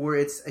this, where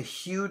it's a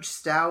huge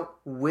stout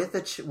with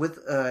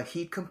a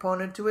heat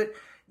component to it,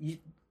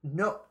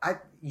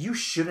 you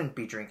shouldn't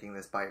be drinking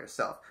this by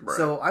yourself. Right.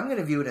 So I'm going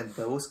to view it in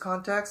those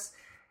contexts.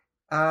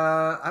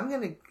 I'm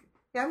going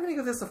to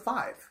give this a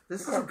 5.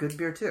 This is a good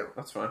beer too.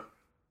 That's fine.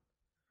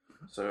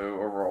 So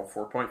overall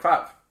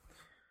 4.5.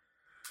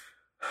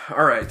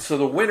 All right, so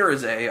the winner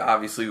is A,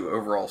 obviously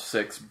overall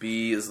 6.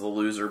 B is the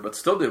loser, but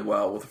still did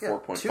well with a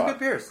 4.5.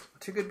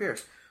 Two good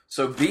beers.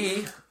 So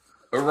B,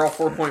 overall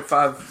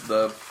 4.5,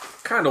 the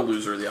kind of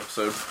loser of the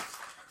episode.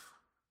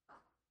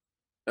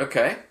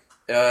 Okay.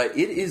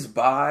 It is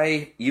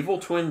by Evil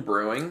Twin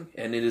Brewing,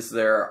 and it is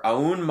their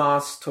Aún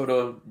Más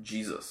Todo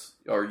Jesus,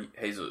 or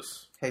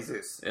Jesus.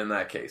 Jesus. In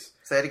that case.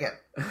 Say it again.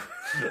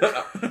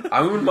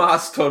 Aún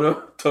Más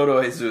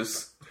Todo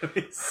Jesus. Let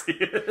me see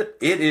it.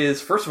 It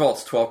is, first of all,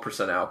 it's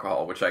 12%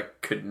 alcohol, which I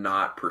could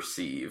not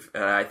perceive.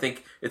 And I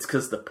think it's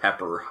because that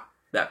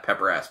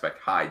pepper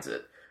aspect hides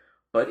it.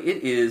 But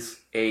it is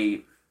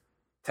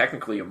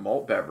technically a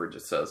malt beverage,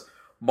 it says.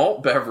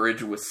 Malt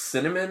beverage with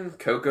cinnamon,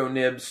 cocoa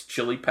nibs,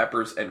 chili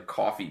peppers, and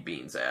coffee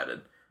beans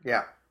added.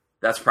 Yeah.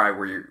 That's probably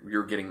where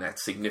you're getting that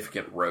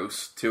significant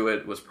roast to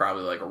it. Was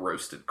probably like a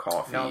roasted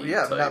coffee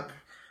type.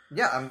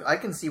 I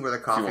can see where the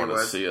coffee was. If you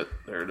want to see it,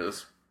 there it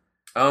is.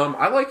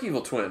 I like Evil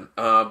Twin,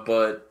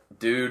 but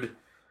dude,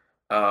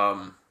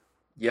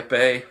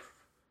 Yepe,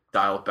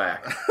 dial it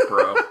back,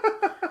 bro.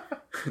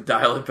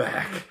 Dial it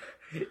back.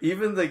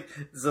 Even the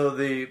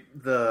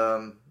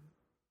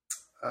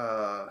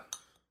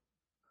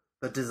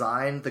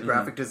design, the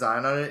graphic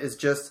design on it is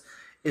just,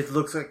 it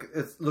looks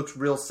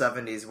real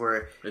 70s,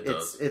 where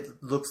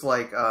it looks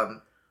like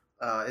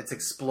it's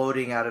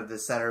exploding out of the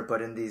center,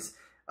 but in these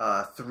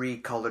 3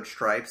 colored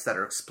stripes that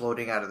are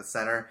exploding out of the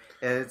center.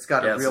 It's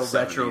got a real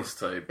retro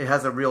type. It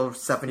has a real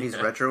 70s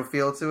retro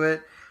feel to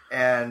it,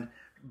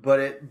 but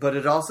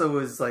it also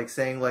is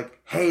saying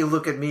hey,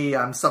 look at me,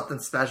 I'm something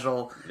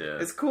special. Yeah.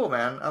 It's cool,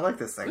 man. I like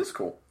this thing. It's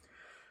cool.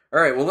 All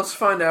right, well, let's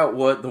find out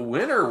what the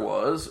winner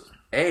was.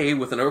 A,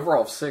 with an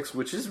overall of 6,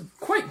 which is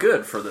quite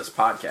good for this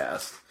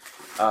podcast,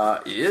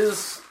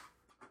 is...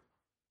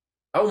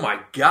 Oh my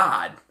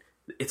god!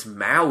 It's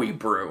Maui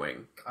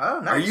Brewing. Oh,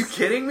 nice. Are you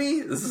kidding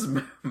me? This is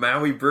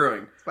Maui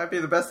Brewing. This might be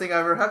the best thing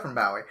I've ever had from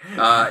Maui.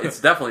 It's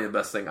definitely the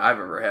best thing I've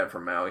ever had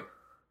from Maui.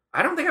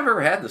 I don't think I've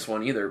ever had this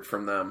one either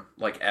from them,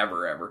 like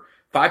ever.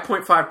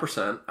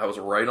 5.5%. I was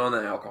right on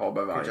the alcohol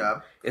by volume. Good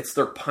job. It's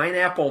their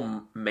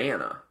Pineapple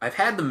Manna. I've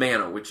had the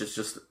Manna, which is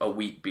just a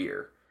wheat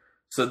beer.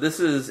 So this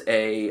is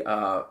a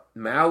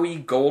Maui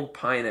Gold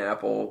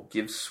Pineapple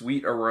gives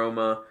sweet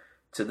aroma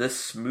to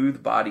this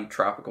smooth-bodied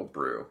tropical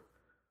brew.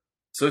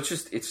 So it's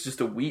just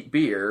a wheat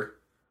beer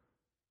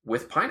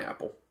with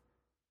pineapple.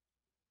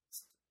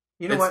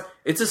 You know what?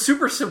 It's a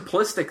super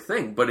simplistic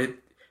thing, but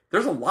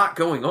there's a lot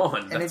going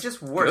on. And it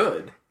just works.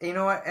 Good. You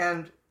know what?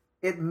 And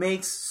it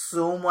makes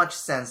so much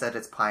sense that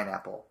it's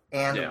pineapple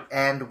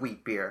and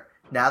wheat beer.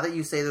 Now that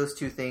you say those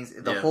two things,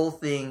 the whole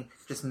thing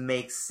just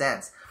makes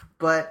sense.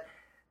 But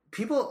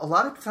people, a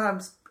lot of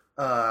times,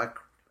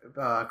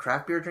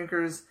 craft beer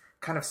drinkers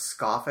kind of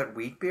scoff at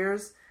wheat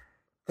beers.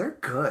 They're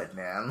good,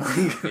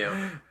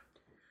 man.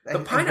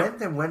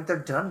 And when they're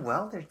done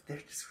well, they're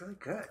just really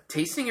good.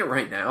 Tasting it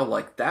right now,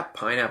 like that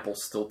pineapple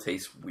still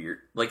tastes weird.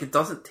 Like it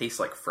doesn't taste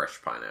like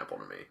fresh pineapple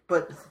to me.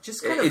 But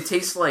just kind it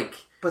tastes like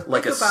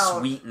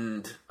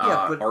sweetened,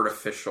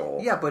 artificial.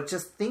 Yeah, but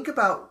just think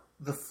about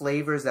the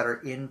flavors that are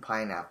in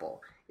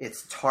pineapple.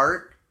 It's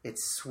tart.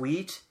 It's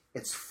sweet.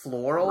 It's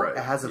floral. Right,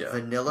 it has a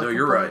vanilla. No, component.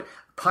 you're right.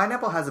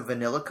 Pineapple has a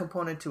vanilla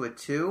component to it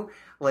too.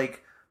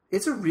 Like.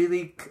 It's a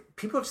really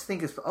people just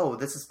think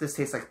this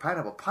tastes like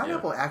pineapple.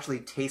 Pineapple actually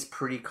tastes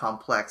pretty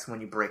complex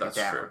when you break it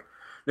down. True.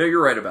 No,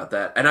 you're right about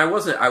that. And I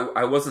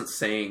wasn't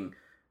saying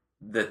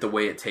that the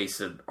way it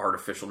tasted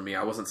artificial to me.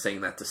 I wasn't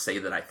saying that to say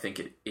that I think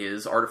it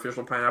is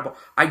artificial pineapple.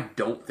 I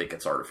don't think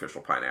it's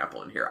artificial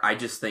pineapple in here. I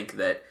just think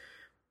that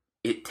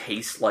it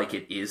tastes like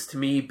it is to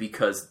me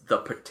because the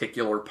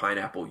particular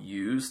pineapple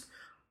used,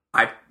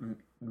 I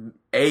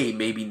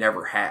maybe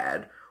never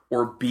had.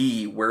 Or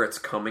B, where it's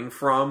coming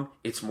from,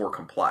 it's more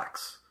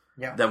complex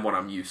than what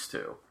I'm used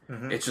to.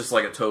 Mm-hmm. It's just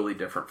like a totally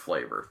different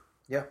flavor.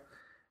 Yeah.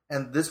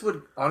 And this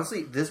would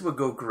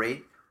go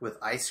great with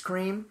ice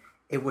cream.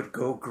 It would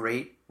go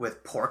great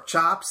with pork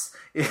chops.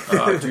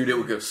 Dude, it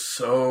would go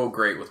so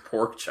great with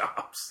pork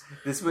chops.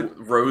 This would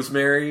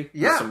rosemary.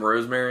 Yeah. With some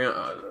rosemary.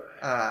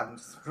 I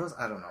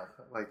don't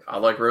know. I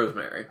like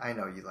rosemary. I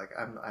know you like.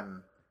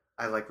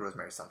 I like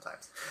rosemary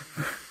sometimes.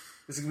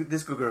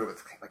 This would go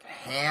with like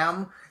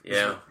ham.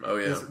 Yeah.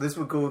 This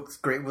would go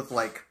great with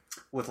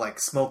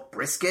smoked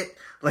brisket,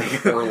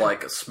 or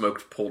like a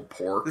smoked pulled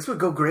pork. This would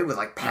go great with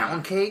like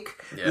pound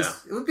cake. Yeah.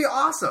 It would be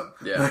awesome.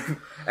 Yeah.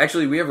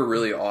 Actually, we have a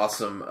really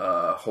awesome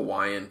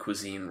Hawaiian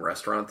cuisine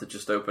restaurant that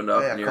just opened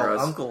up near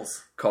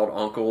us. Called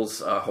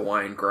Uncle's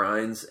Hawaiian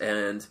Grinds,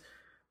 and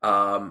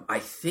I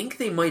think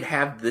they might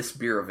have this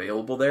beer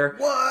available there.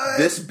 What?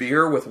 This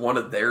beer with one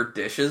of their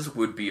dishes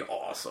would be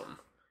awesome.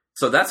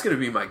 So that's going to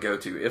be my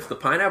go-to. If the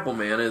Pineapple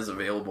Manna is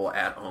available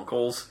at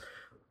Uncle's,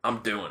 I'm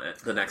doing it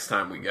the next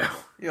time we go.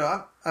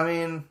 Yeah, I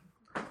mean,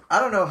 I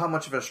don't know how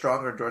much of a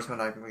stronger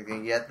endorsement I'm going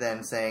to get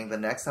than saying the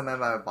next time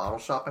I'm at a bottle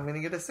shop, I'm going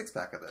to get a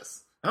 6-pack of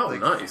this. Oh,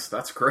 nice.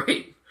 That's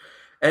great.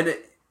 And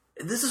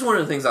this is one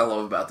of the things I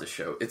love about this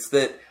show. It's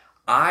that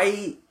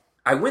I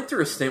went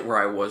through a stint where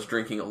I was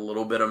drinking a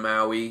little bit of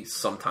Maui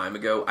some time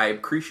ago. I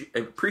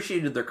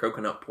appreciated their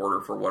coconut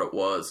porter for what it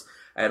was.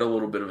 I had a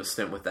little bit of a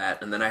stint with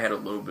that, and then I had a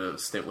little bit of a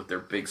stint with their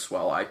Big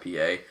Swell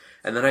IPA,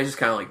 and then I just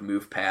kind of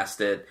moved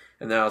past it,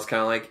 and then I was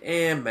kind of like,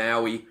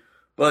 Maui,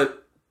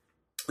 but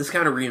this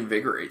kind of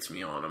reinvigorates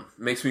me on them.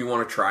 It makes me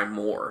want to try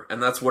more,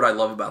 and that's what I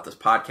love about this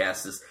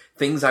podcast is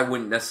things I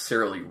wouldn't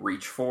necessarily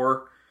reach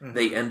for,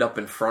 they end up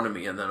in front of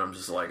me, and then I'm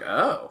just like,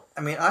 oh.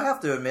 I mean, I have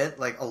to admit,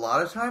 a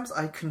lot of times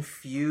I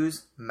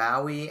confuse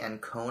Maui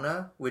and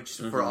Kona, which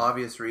for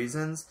obvious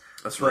reasons.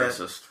 That's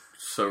racist.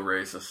 So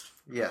racist.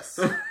 Yes.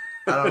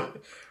 I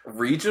don't.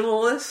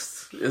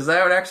 Regionalist? Is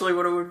that actually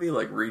what it would be?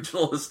 Like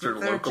regionalist or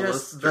they're localist?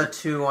 Just the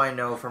two I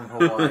know from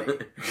Hawaii.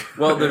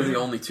 Well, they're the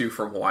only two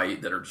from Hawaii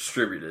that are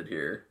distributed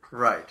here.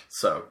 Right.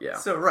 So yeah.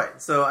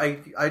 So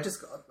I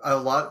just a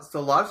lot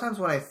of times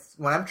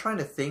when I'm trying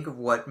to think of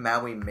what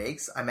Maui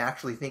makes, I'm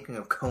actually thinking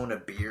of Kona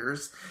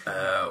beers.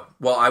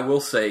 Well, I will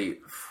say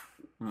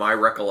my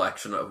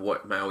recollection of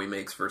what Maui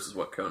makes versus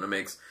what Kona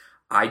makes.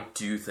 I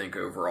do think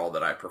overall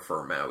that I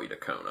prefer Maui to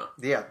Kona.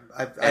 Yeah,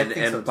 I think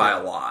so too. By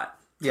a lot,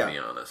 to be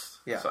honest.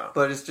 Yeah, so.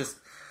 But it's just,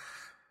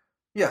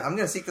 I'm going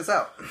to seek this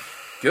out.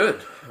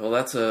 Good. Well,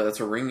 that's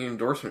a ringing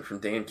endorsement from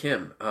Dan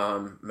Kim.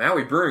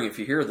 Maui Brewing, if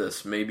you hear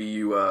this, maybe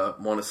you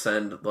want to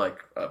send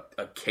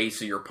a case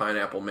of your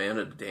Pineapple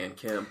Manna to Dan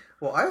Kim.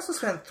 Well, I also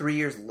spent 3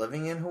 years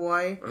living in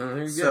Hawaii,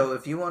 so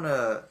if you want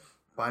to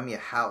buy me a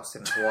house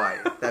in Hawaii,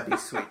 that'd be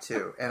sweet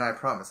too. And I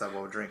promise I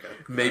will drink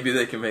it. Maybe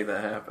they can make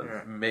that happen.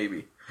 Yeah.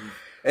 Maybe.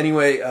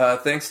 Anyway,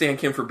 thanks Dan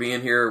Kim for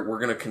being here. We're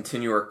going to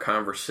continue our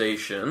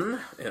conversation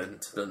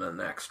into the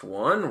next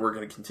one. We're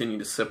going to continue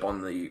to sip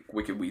on the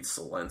Wicked Wheat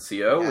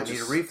Silencio, which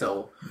is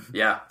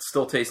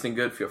still tasting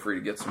good. Feel free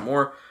to get some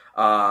more.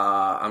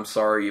 I'm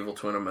sorry, Evil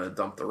Twin. I'm going to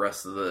dump the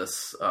rest of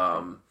this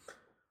Aun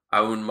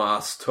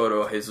Mas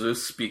Todo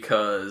Jesus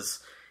because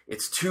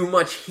It's too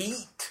much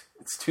heat.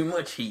 It's too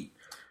much heat.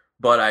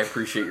 But I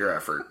appreciate your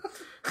effort.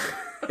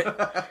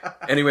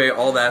 Anyway,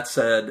 all that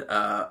said,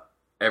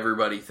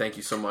 everybody, thank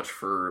you so much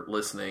for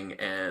listening.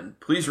 And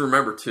please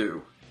remember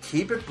to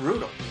keep it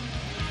brutal.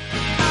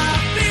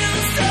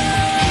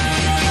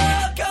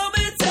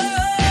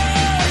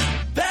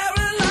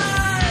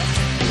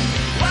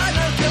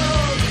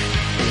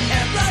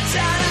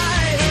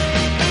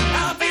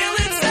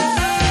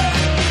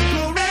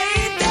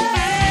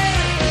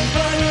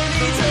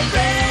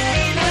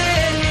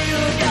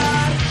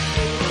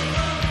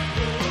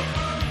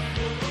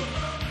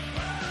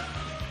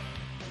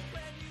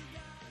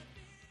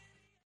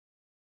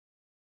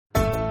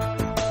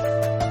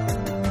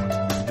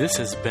 This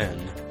has been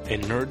a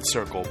Nerd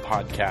Circle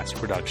podcast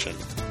production.